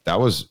mean, that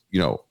was,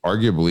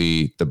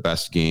 arguably the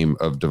best game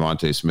of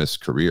Devonta Smith's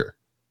career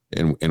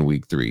in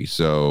week 3.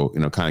 So,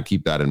 kind of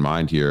keep that in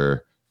mind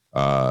here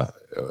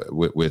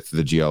with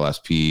the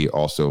GLSP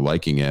also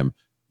liking him.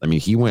 I mean,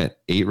 he went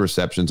 8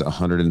 receptions,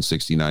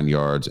 169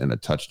 yards, and a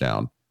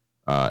touchdown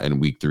in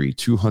week 3,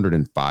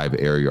 205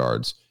 air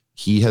yards.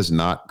 he has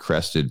not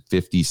crested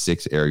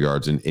 56 air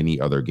yards in any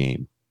other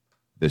game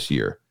this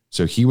year.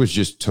 So he was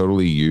just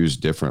totally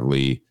used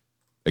differently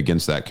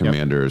against that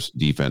Commanders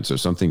defense. So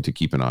something to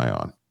keep an eye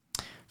on.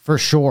 For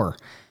sure.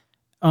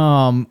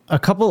 A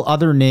couple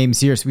other names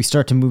here as we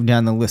start to move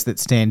down the list that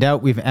stand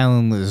out. We have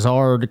Allen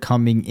Lazard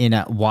coming in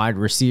at wide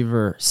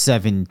receiver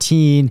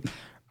 17.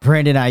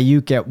 Brandon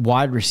Ayuk at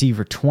wide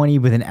receiver 20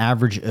 with an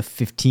average of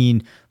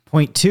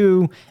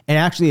 15.2, and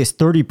actually has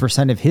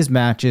 30% of his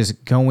matches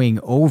going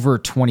over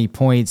 20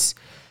 points,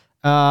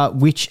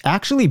 which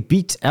actually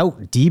beats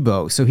out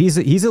Debo. So he's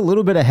a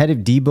little bit ahead of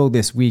Debo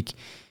this week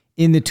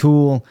in the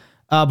tool.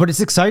 But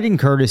it's exciting,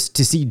 Curtis,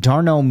 to see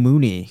Darnell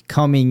Mooney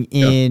coming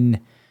in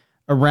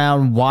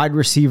around wide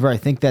receiver. I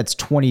think that's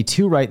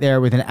 22 right there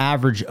with an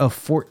average of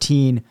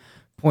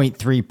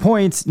 14.3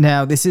 points.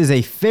 Now, this is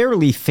a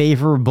fairly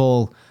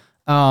favorable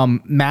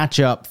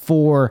matchup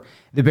for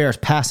the Bears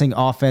passing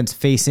offense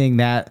facing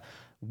that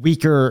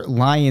weaker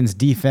Lions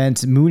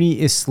defense. Mooney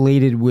is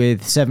slated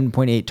with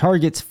 7.8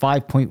 targets,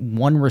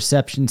 5.1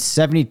 receptions,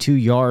 72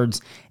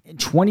 yards, and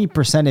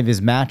 20% of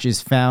his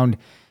matches found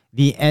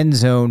the end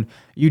zone.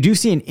 You do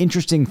see an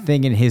interesting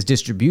thing in his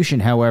distribution,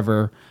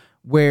 however,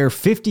 where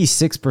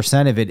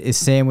 56% of it is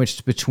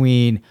sandwiched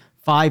between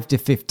 5 to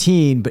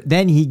 15, but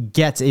then he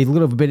gets a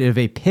little bit of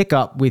a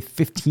pickup with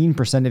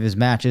 15% of his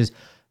matches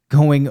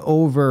going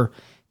over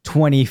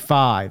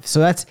 25. So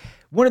that's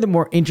one of the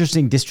more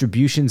interesting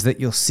distributions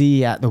that you'll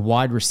see at the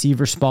wide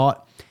receiver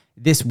spot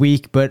this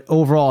week, but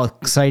overall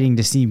exciting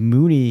to see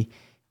Mooney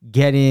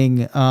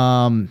getting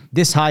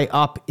this high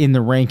up in the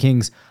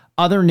rankings.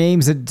 Other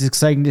names that it's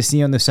exciting to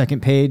see on the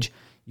second page,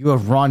 you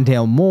have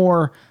Rondale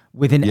Moore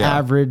with an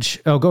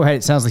average. Oh, go ahead.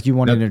 It sounds like you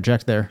want to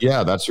interject there.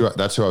 Yeah, that's who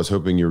I was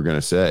hoping you were going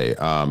to say.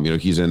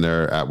 He's in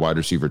there at wide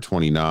receiver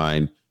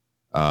 29.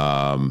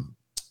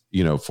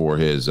 For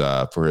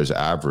his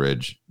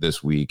average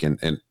this week,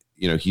 and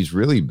he's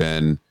really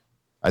been.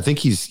 I think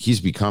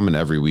he's become an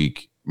every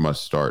week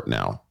must start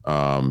now.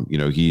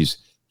 He's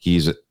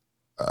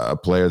a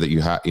player that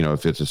you have.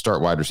 If it's a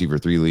start wide receiver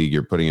 3 league,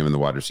 you're putting him in the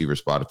wide receiver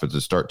spot. If it's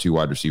a start 2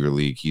 wide receiver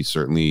league, he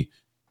certainly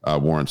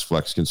warrants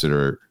flex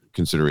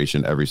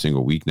consideration every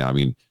single week now. I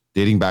mean,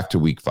 dating back to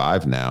week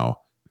 5 now,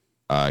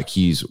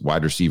 he's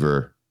wide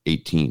receiver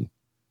 18.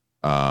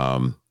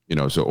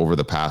 So over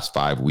the past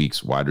 5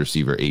 weeks, wide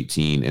receiver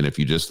 18. And if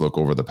you just look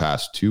over the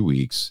past 2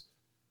 weeks,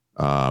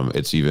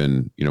 it's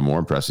even, more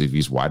impressive.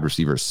 He's wide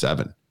receiver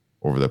 7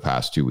 over the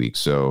past 2 weeks.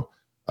 So,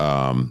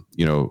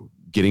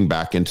 getting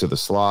back into the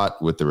slot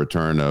with the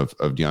return of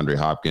DeAndre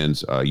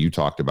Hopkins, you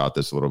talked about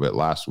this a little bit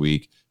last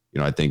week.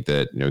 I think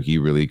that, he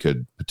really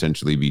could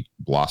potentially be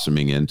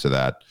blossoming into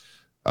that,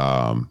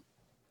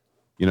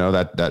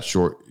 that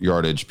short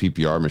yardage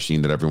PPR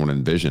machine that everyone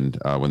envisioned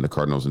when the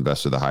Cardinals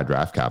invested the high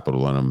draft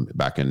capital in him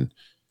back in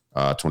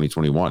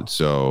 2021.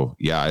 So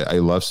yeah, I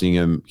love seeing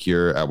him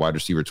here at wide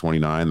receiver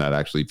 29. That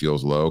actually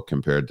feels low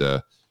compared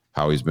to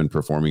how he's been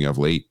performing of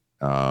late.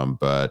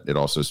 But it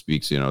also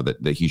speaks,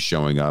 that he's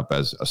showing up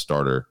as a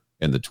starter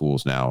in the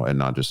tools now and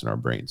not just in our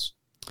brains.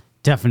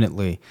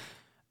 Definitely.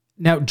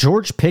 Now,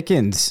 George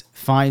Pickens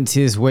finds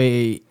his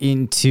way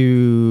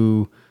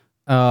into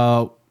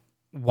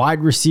wide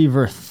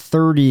receiver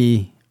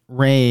 30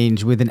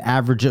 range with an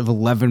average of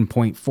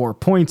 11.4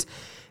 points.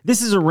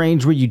 This is a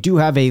range where you do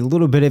have a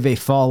little bit of a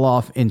fall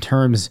off in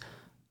terms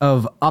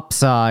of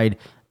upside.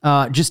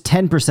 Just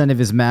 10% of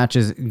his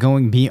matches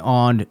going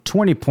beyond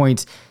 20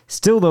 points.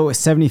 Still, though, a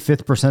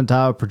 75th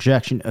percentile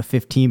projection of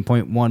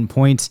 15.1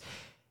 points.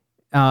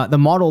 The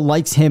model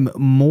likes him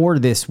more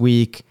this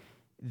week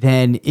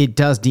than it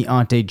does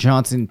Deontay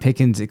Johnson.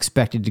 Pickens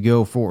expected to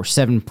go for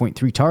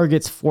 7.3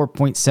 targets,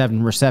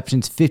 4.7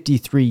 receptions,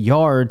 53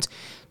 yards.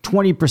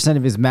 20%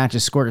 of his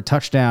matches scored a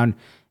touchdown.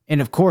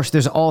 And of course,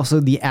 there's also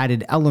the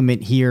added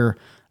element here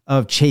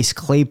of Chase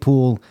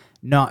Claypool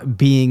not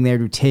being there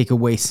to take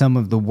away some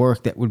of the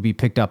work that would be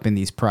picked up in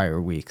these prior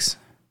weeks.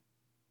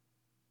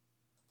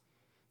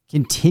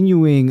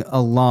 Continuing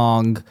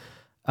along,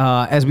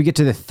 as we get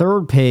to the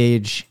third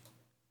page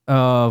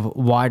of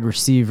wide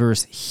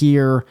receivers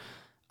here,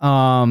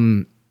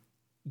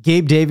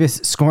 Gabe Davis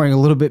scoring a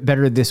little bit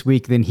better this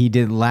week than he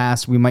did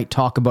last. We might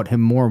talk about him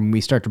more when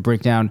we start to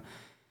break down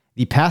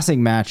the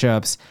passing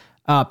matchups.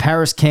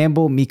 Paris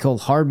Campbell,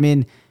 Mecole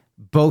Hardman,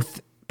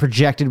 both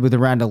projected with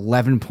around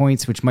 11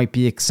 points, which might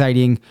be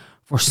exciting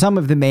for some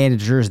of the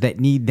managers that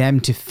need them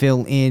to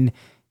fill in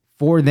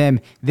for them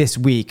this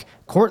week.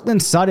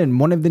 Courtland Sutton,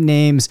 one of the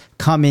names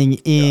coming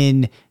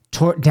in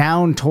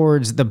down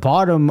towards the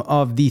bottom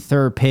of the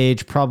third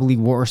page, probably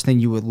worse than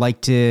you would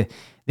like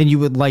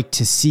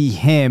to see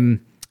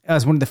him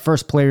as one of the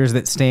first players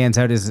that stands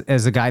out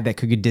as a guy that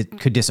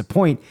could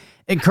disappoint.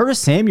 And Curtis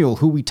Samuel,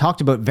 who we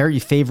talked about very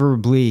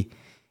favorably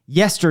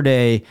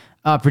yesterday,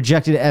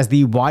 projected as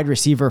the wide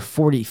receiver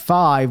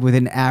 45 with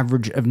an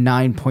average of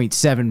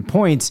 9.7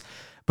 points,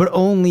 but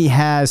only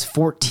has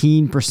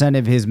 14%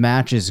 of his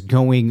matches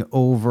going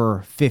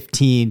over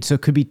 15. So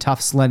it could be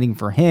tough sledding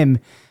for him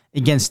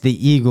against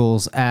the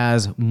Eagles,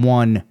 as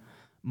one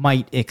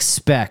might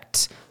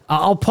expect.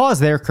 I'll pause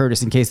there,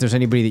 Curtis, in case there's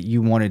anybody that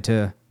you wanted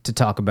to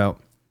talk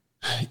about.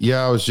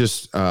 Yeah, I was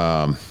just,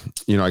 I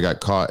got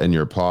caught in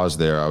your pause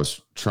there. I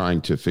was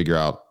trying to figure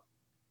out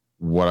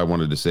what I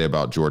wanted to say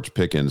about George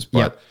Pickens,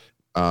 but,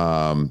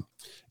 we're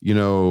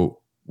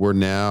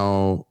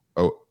now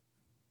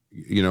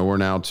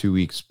 2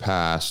 weeks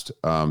past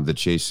the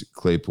Chase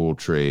Claypool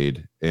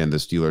trade, and the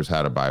Steelers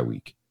had a bye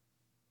week.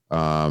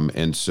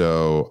 And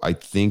so I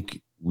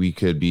think we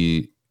could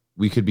be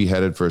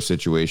headed for a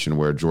situation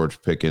where George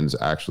Pickens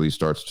actually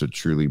starts to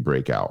truly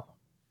break out.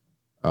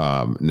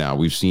 Now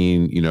we've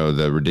seen,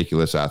 the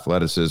ridiculous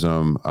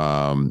athleticism,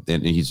 and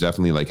he's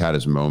definitely had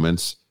his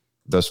moments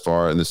thus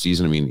far in the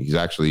season. I mean, he's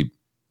actually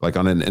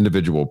on an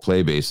individual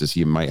play basis,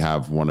 he might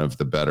have one of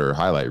the better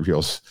highlight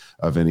reels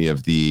of any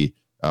of the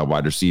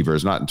wide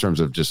receivers, not in terms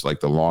of just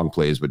the long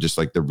plays, but just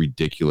the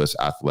ridiculous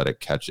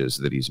athletic catches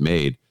that he's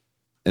made.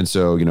 And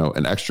so,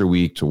 an extra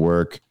week to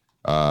work,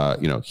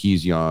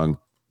 he's young,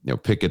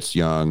 Pickett's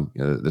young,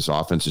 this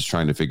offense is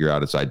trying to figure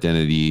out its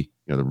identity.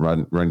 The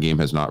run game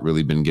has not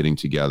really been getting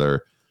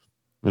together.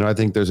 I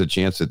think there's a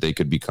chance that they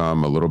could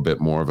become a little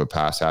bit more of a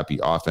pass happy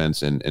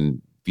offense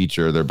and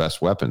feature their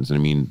best weapons. And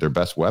I mean, their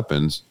best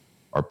weapons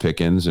are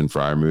Pickens and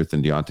Freiermuth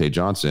and Deontay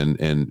Johnson.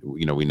 And,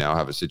 we now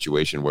have a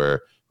situation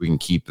where we can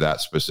keep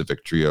that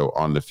specific trio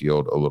on the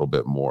field a little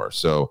bit more.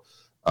 So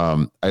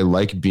I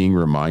like being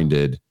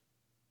reminded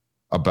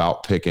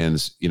about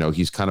Pickens.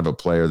 He's kind of a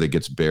player that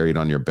gets buried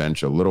on your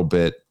bench a little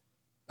bit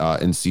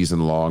in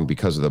season long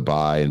because of the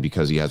bye and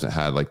because he hasn't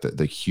had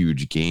the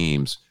huge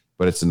games.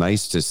 But it's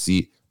nice to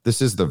see.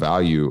 This is the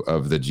value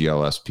of the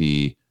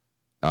GLSP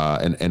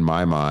in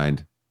my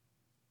mind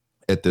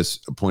at this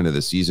point of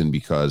the season,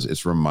 because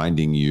it's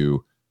reminding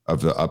you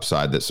of the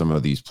upside that some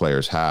of these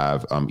players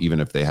have,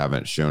 even if they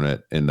haven't shown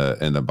it in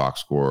the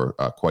box score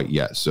quite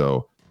yet.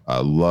 So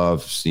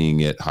love seeing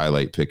it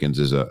highlight Pickens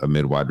as a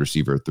mid wide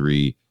receiver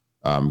 3.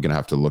 I'm going to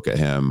have to look at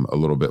him a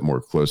little bit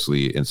more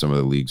closely in some of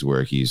the leagues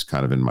where he's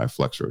kind of in my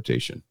flex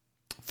rotation.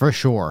 For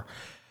sure.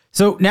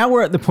 So now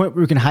we're at the point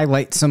where we can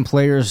highlight some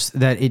players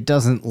that it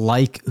doesn't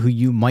like, who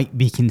you might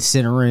be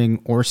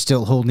considering or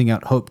still holding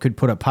out hope could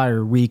put up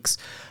higher weeks.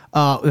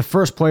 The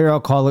first player I'll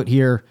call it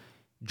here,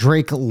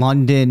 Drake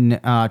London.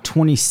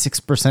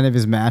 26% of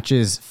his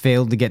matches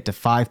failed to get to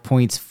 5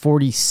 points.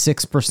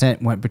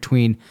 46% went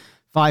between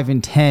 5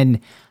 and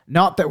 10.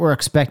 Not that we're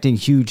expecting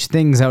huge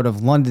things out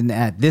of London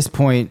at this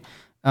point,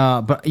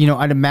 but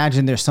I'd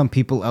imagine there's some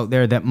people out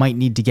there that might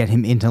need to get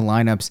him into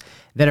lineups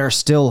that are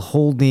still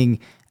holding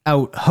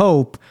out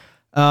hope.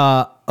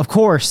 Of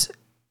course,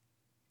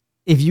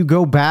 if you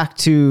go back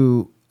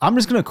to, I'm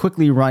just going to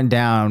quickly run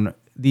down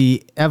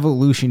the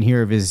evolution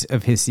here of his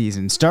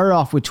season. Started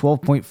off with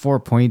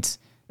 12.4 points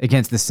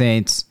against the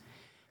Saints,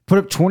 put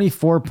up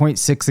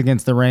 24.6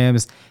 against the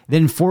Rams,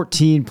 then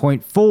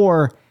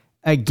 14.4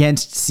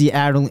 against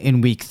Seattle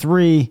in week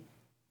 3.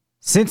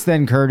 Since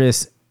then,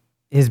 Curtis,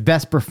 his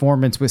best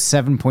performance was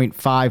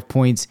 7.5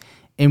 points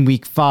in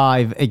week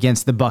 5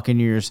 against the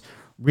Buccaneers.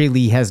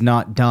 Really has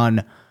not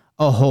done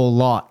a whole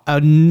lot.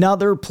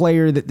 Another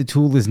player that the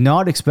tool is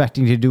not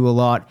expecting to do a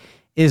lot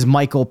is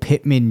Michael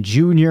Pittman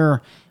Jr.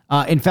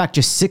 In fact,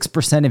 just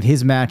 6% of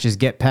his matches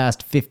get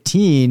past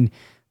 15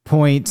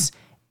 points,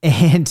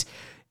 and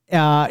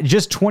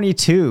just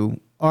 22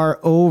 are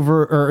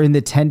over or in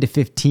the 10 to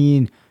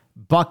 15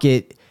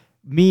 bucket,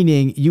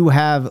 meaning you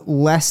have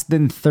less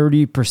than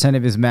 30%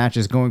 of his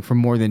matches going for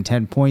more than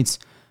 10 points.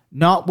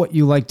 Not what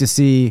you like to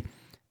see.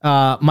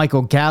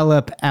 Michael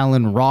Gallup,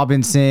 Allen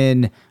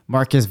Robinson,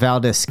 Marquez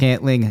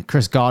Valdes-Scantling,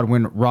 Chris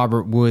Godwin,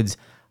 Robert Woods,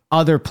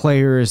 other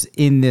players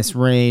in this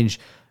range.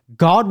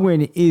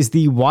 Godwin is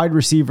the wide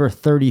receiver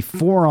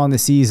 34 on the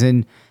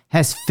season,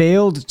 has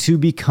failed to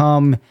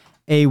become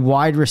a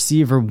wide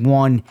receiver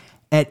 1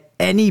 at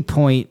any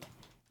point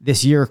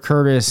this year,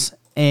 Curtis,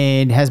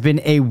 and has been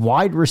a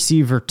wide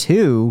receiver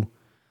 2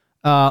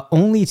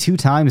 only 2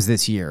 times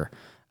this year.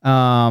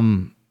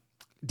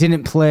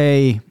 Didn't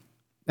play,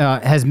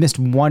 has missed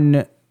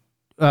one,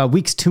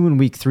 weeks 2 and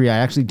week 3. I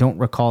actually don't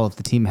recall if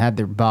the team had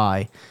their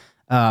bye.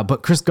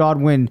 But Chris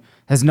Godwin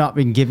has not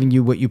been giving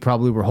you what you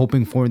probably were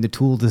hoping for, and the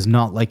tool does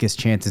not like his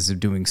chances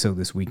of doing so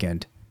this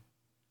weekend.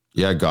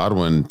 Yeah,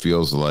 Godwin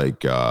feels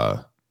like,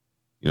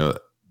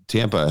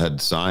 Tampa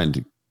had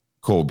signed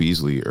Cole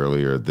Beasley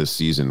earlier this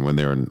season when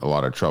they were in a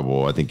lot of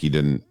trouble. I think he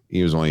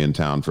was only in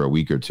town for a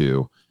week or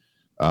 2,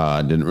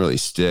 didn't really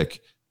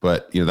stick,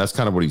 but that's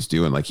kind of what he's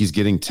doing. He's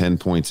getting 10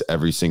 points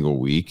every single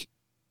week.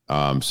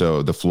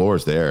 So the floor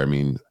is there. I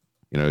mean,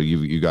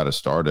 you got to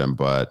start him,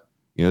 but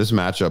this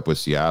matchup with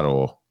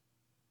Seattle,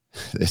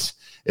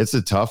 it's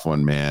a tough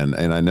one, man.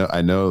 And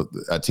I know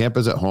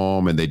Tampa's at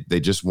home and they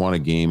just won a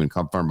game and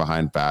come from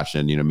behind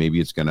fashion.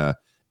 Maybe it's going to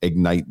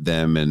ignite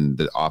them and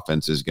the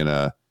offense is going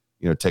to,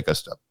 take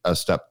a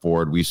step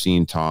forward. We've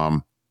seen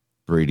Tom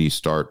Brady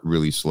start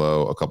really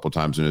slow a couple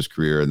times in his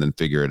career and then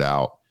figure it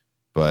out.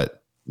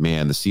 But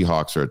man, the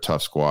Seahawks are a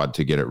tough squad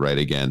to get it right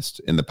against.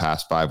 In the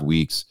past 5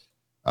 weeks,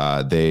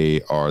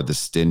 they are the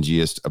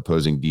stingiest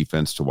opposing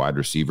defense to wide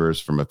receivers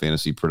from a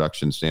fantasy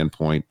production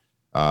standpoint.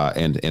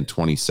 and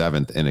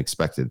 27th in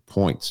expected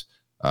points,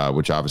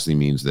 which obviously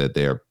means that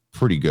they're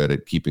pretty good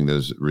at keeping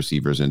those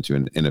receivers into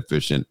an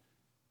inefficient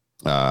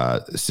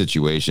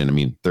situation. I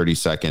mean,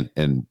 32nd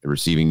in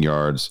receiving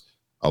yards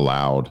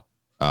allowed.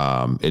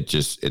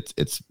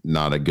 It's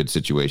not a good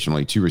situation.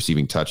 Only 2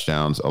 receiving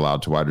touchdowns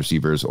allowed to wide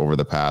receivers over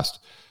the past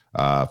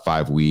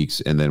 5 weeks.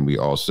 And then we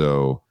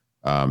also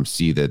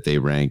see that they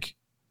rank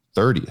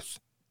 30th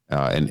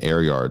in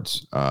air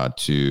yards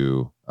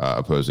to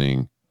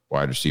opposing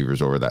wide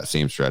receivers over that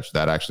same stretch.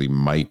 That actually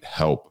might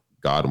help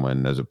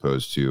Godwin as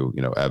opposed to,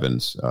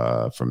 Evans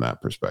from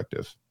that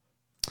perspective.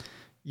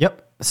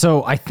 Yep.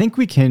 So I think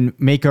we can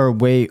make our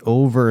way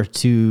over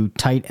to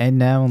tight end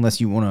now,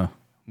 unless you want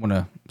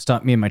to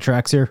stop me in my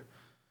tracks here.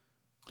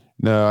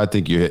 No, I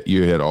think you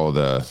hit all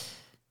the,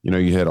 you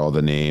hit all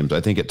the names.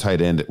 I think at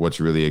tight end, what's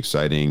really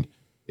exciting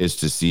is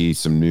to see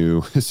some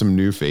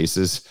new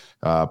faces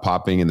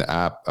popping in the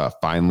app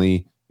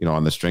finally,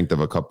 on the strength of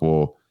a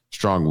couple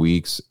strong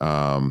weeks.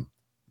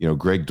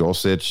 Greg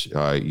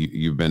Dulcich,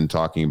 you've been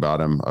talking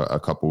about him a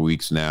couple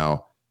weeks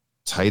now.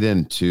 Tight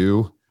end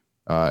 2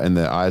 in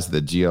the eyes of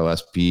the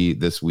GLSP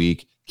this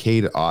week.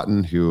 Cade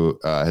Otton, who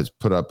has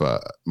put up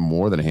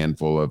more than a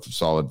handful of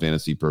solid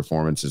fantasy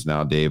performances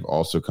now, Dave,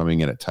 also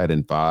coming in at tight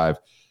end 5.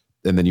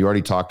 And then you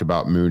already talked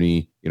about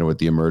Mooney, with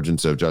the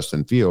emergence of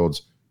Justin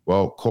Fields.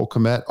 Well, Cole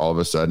Kmet all of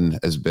a sudden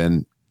has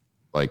been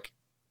like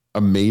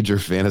a major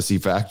fantasy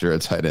factor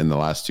at tight end the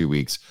last 2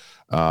 weeks.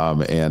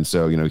 And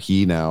so,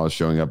 he now is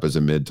showing up as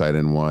a mid tight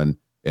end 1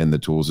 in the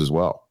tools as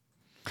well.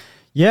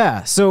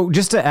 Yeah. So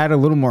just to add a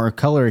little more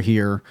color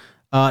here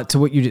to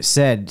what you just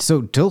said.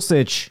 So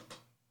Dulcich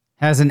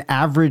has an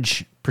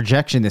average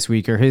projection this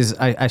week, or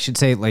I should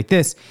say it like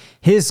this.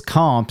 His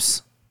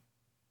comps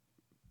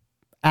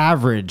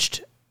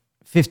averaged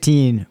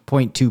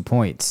 15.2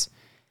 points.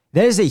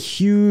 That is a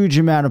huge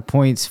amount of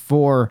points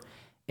for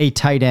a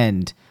tight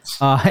end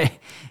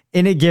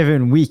in a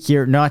given week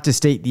here, not to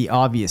state the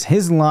obvious.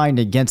 His line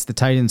against the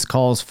Titans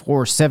calls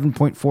for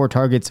 7.4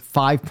 targets,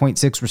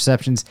 5.6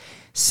 receptions,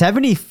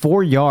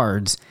 74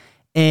 yards,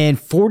 and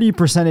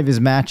 40% of his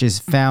matches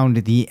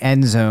found the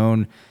end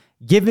zone,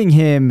 giving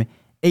him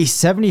a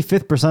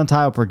 75th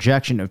percentile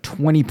projection of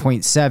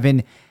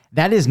 20.7.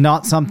 That is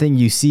not something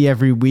you see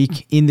every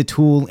week in the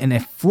tool, and a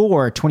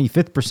floor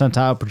 25th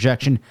percentile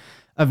projection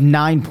of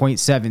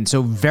 9.7.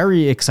 So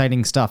very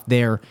exciting stuff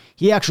there.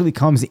 He actually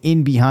comes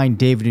in behind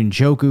David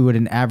Njoku at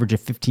an average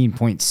of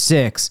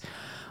 15.6.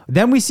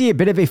 Then we see a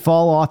bit of a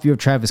fall off. You have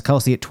Travis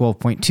Kelce at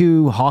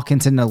 12.2,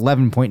 Hawkinson at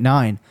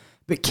 11.9,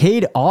 but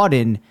Cade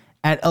Otton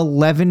at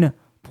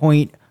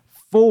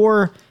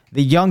 11.4.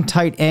 The young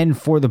tight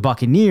end for the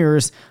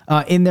Buccaneers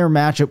in their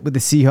matchup with the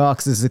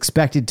Seahawks is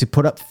expected to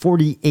put up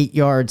 48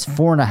 yards,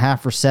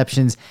 4.5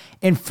 receptions,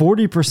 and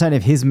 40%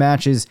 of his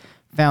matches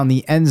found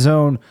the end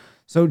zone.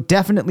 So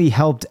definitely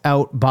helped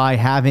out by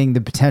having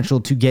the potential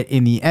to get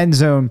in the end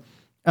zone.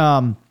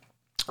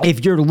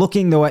 If you're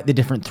looking, though, at the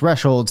different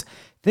thresholds,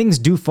 things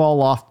do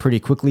fall off pretty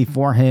quickly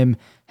for him.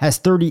 Has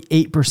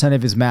 38%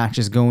 of his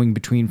matches going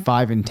between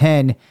 5 and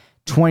 10,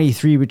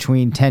 23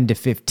 between 10 to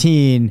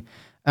 15,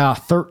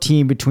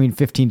 13 between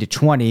 15 to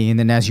 20. And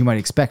then, as you might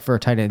expect for a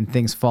tight end,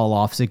 things fall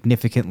off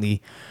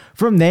significantly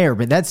from there.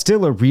 But that's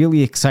still a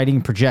really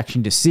exciting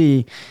projection to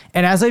see.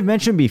 And as I've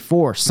mentioned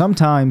before,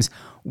 sometimes,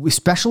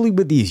 especially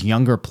with these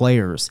younger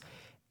players,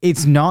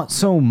 it's not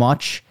so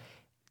much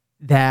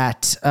the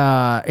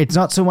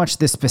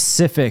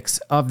specifics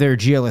of their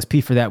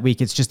GLSP for that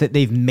week. It's just that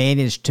they've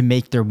managed to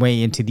make their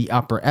way into the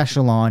upper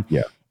echelon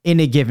in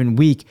a given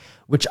week,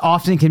 which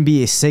often can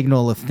be a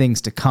signal of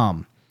things to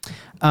come.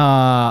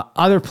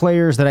 Other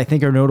players that I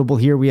think are notable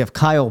here, we have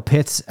Kyle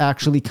Pitts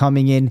actually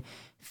coming in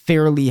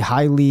fairly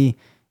highly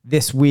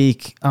this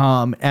week.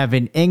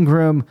 Evan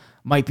Ingram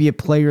might be a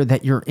player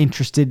that you're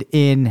interested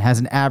in, has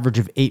an average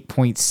of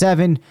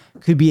 8.7,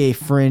 could be a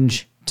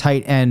fringe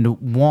tight end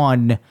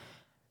 1.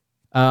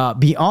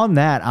 Beyond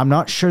that, I'm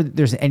not sure that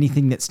there's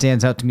anything that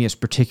stands out to me as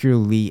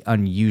particularly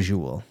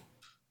unusual.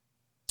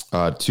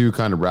 2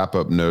 kind of wrap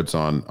up notes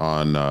on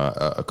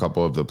a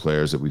couple of the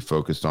players that we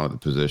focused on at the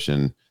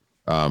position.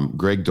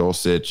 Greg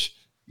Dulcich,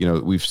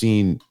 we've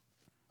seen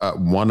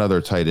one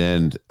other tight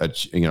end,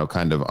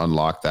 kind of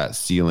unlock that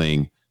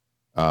ceiling.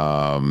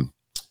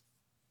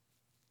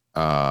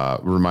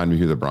 Remind me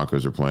who the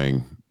Broncos are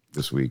playing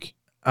this week.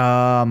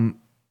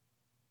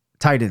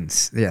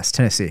 Titans. Yes.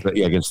 Tennessee. But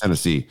against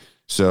Tennessee.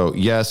 So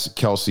yes,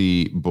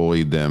 Kelce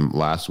bullied them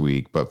last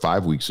week, but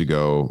 5 weeks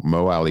ago,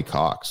 Mo Alley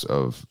Cox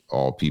of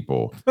all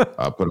people put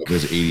up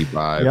his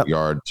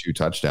 85-yard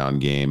 2-touchdown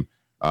game.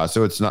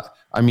 So it's not,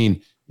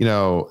 any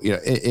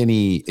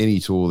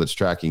tool that's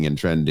tracking and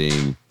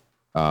trending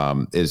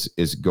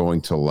is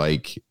going to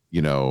like,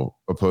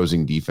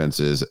 opposing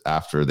defenses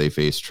after they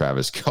face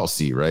Travis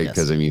Kelce, right?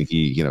 Because yes.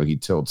 he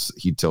tilts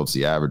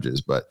the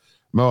averages, but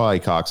Mo Alley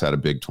Cox had a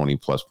big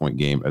 20+ point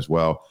game as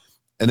well.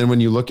 And then when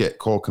you look at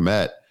Cole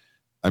Kmet,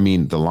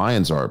 the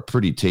Lions are a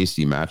pretty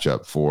tasty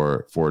matchup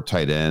for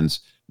tight ends,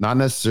 not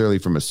necessarily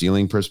from a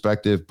ceiling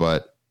perspective,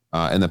 but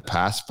in the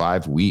past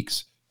 5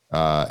 weeks,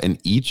 In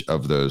each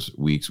of those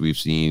weeks, we've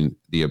seen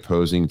the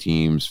opposing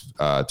teams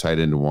tight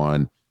end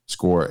one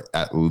score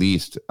at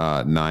least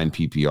 9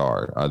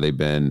 PPR. They've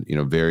been,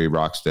 very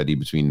rock steady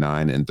between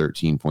 9 and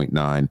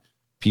 13.9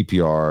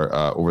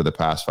 PPR over the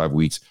past 5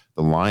 weeks.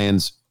 The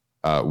Lions'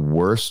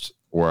 worst,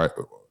 or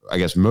I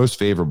guess most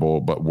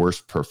favorable, but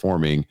worst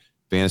performing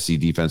fantasy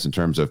defense in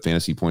terms of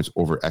fantasy points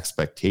over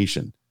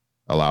expectation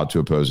allowed to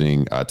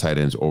opposing tight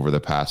ends over the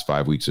past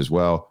 5 weeks as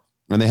well.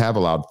 And they have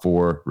allowed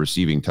 4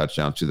 receiving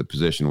touchdowns to the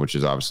position, which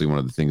is obviously one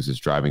of the things that's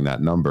driving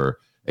that number.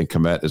 And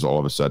Kmet is all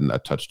of a sudden a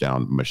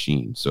touchdown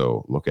machine.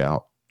 So look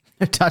out.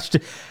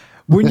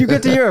 When you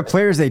get to hear a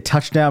player's a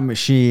touchdown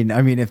machine,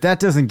 I mean, if that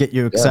doesn't get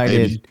you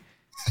excited,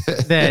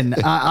 then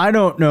I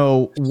don't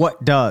know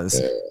what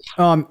does.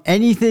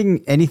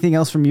 Anything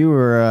else from you?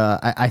 Or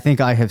I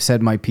think I have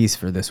said my piece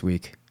for this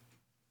week.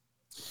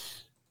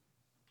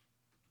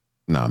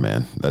 Nah,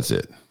 man, that's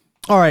it.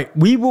 All right.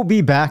 We will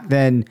be back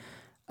then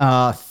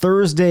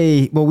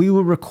Thursday. Well, we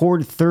will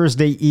record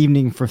Thursday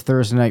evening for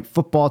Thursday Night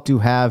Football to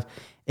have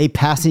a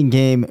passing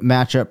game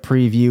matchup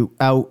preview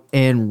out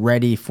and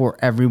ready for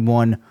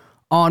everyone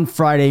on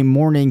Friday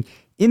morning.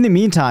 In the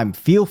meantime,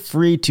 feel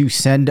free to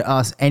send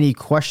us any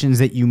questions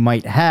that you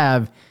might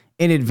have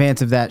in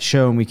advance of that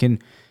show, and we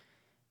can,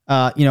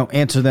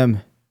 answer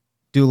them,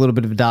 do a little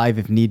bit of a dive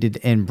if needed,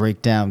 and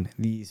break down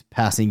these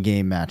passing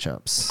game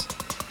matchups.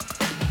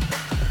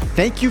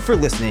 Thank you for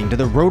listening to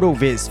the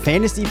RotoViz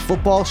Fantasy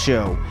Football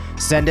Show.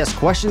 Send us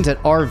questions at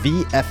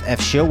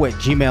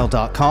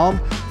rvffshow@gmail.com.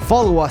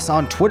 Follow us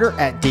on Twitter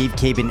at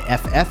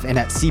DaveCabinFF and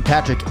at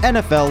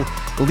CPatrickNFL.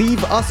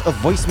 Leave us a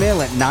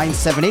voicemail at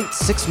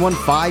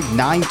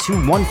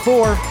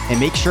 978-615-9214 and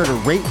make sure to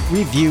rate,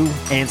 review,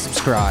 and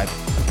subscribe.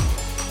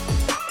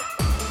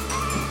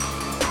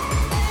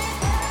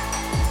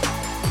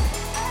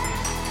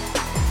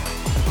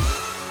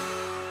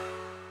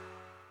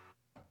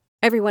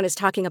 Everyone is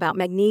talking about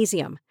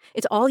magnesium.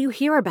 It's all you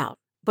hear about.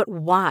 But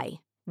why?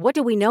 What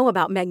do we know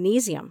about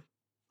magnesium?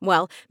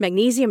 Well,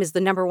 magnesium is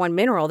the #1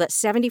 mineral that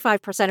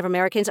 75% of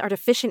Americans are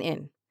deficient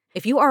in.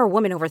 If you are a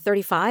woman over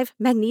 35,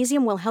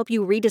 magnesium will help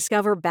you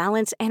rediscover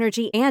balance,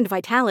 energy, and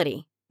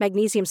vitality.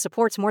 Magnesium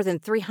supports more than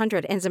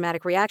 300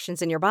 enzymatic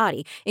reactions in your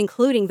body,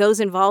 including those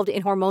involved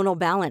in hormonal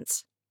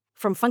balance.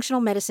 From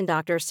functional medicine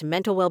doctors to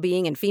mental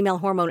well-being and female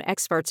hormone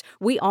experts,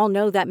 we all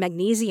know that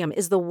magnesium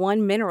is the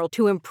one mineral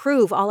to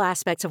improve all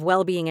aspects of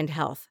well-being and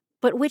health.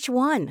 But which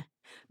one?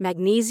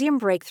 Magnesium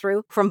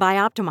Breakthrough from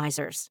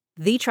Bioptimizers,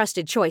 the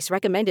trusted choice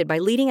recommended by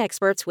leading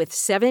experts with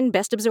 7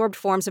 best-absorbed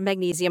forms of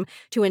magnesium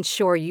to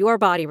ensure your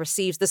body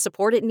receives the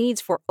support it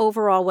needs for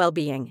overall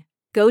well-being.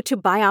 Go to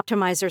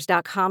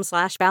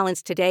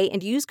bioptimizers.com/balance today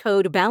and use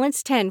code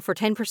BALANCE10 for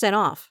 10%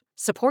 off.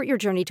 Support your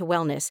journey to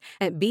wellness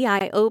at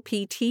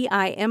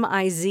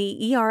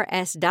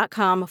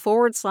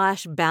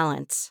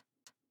bioptimizers.com/balance.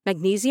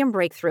 Magnesium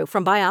Breakthrough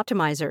from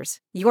Bioptimizers,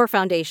 your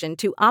foundation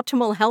to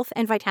optimal health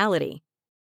and vitality.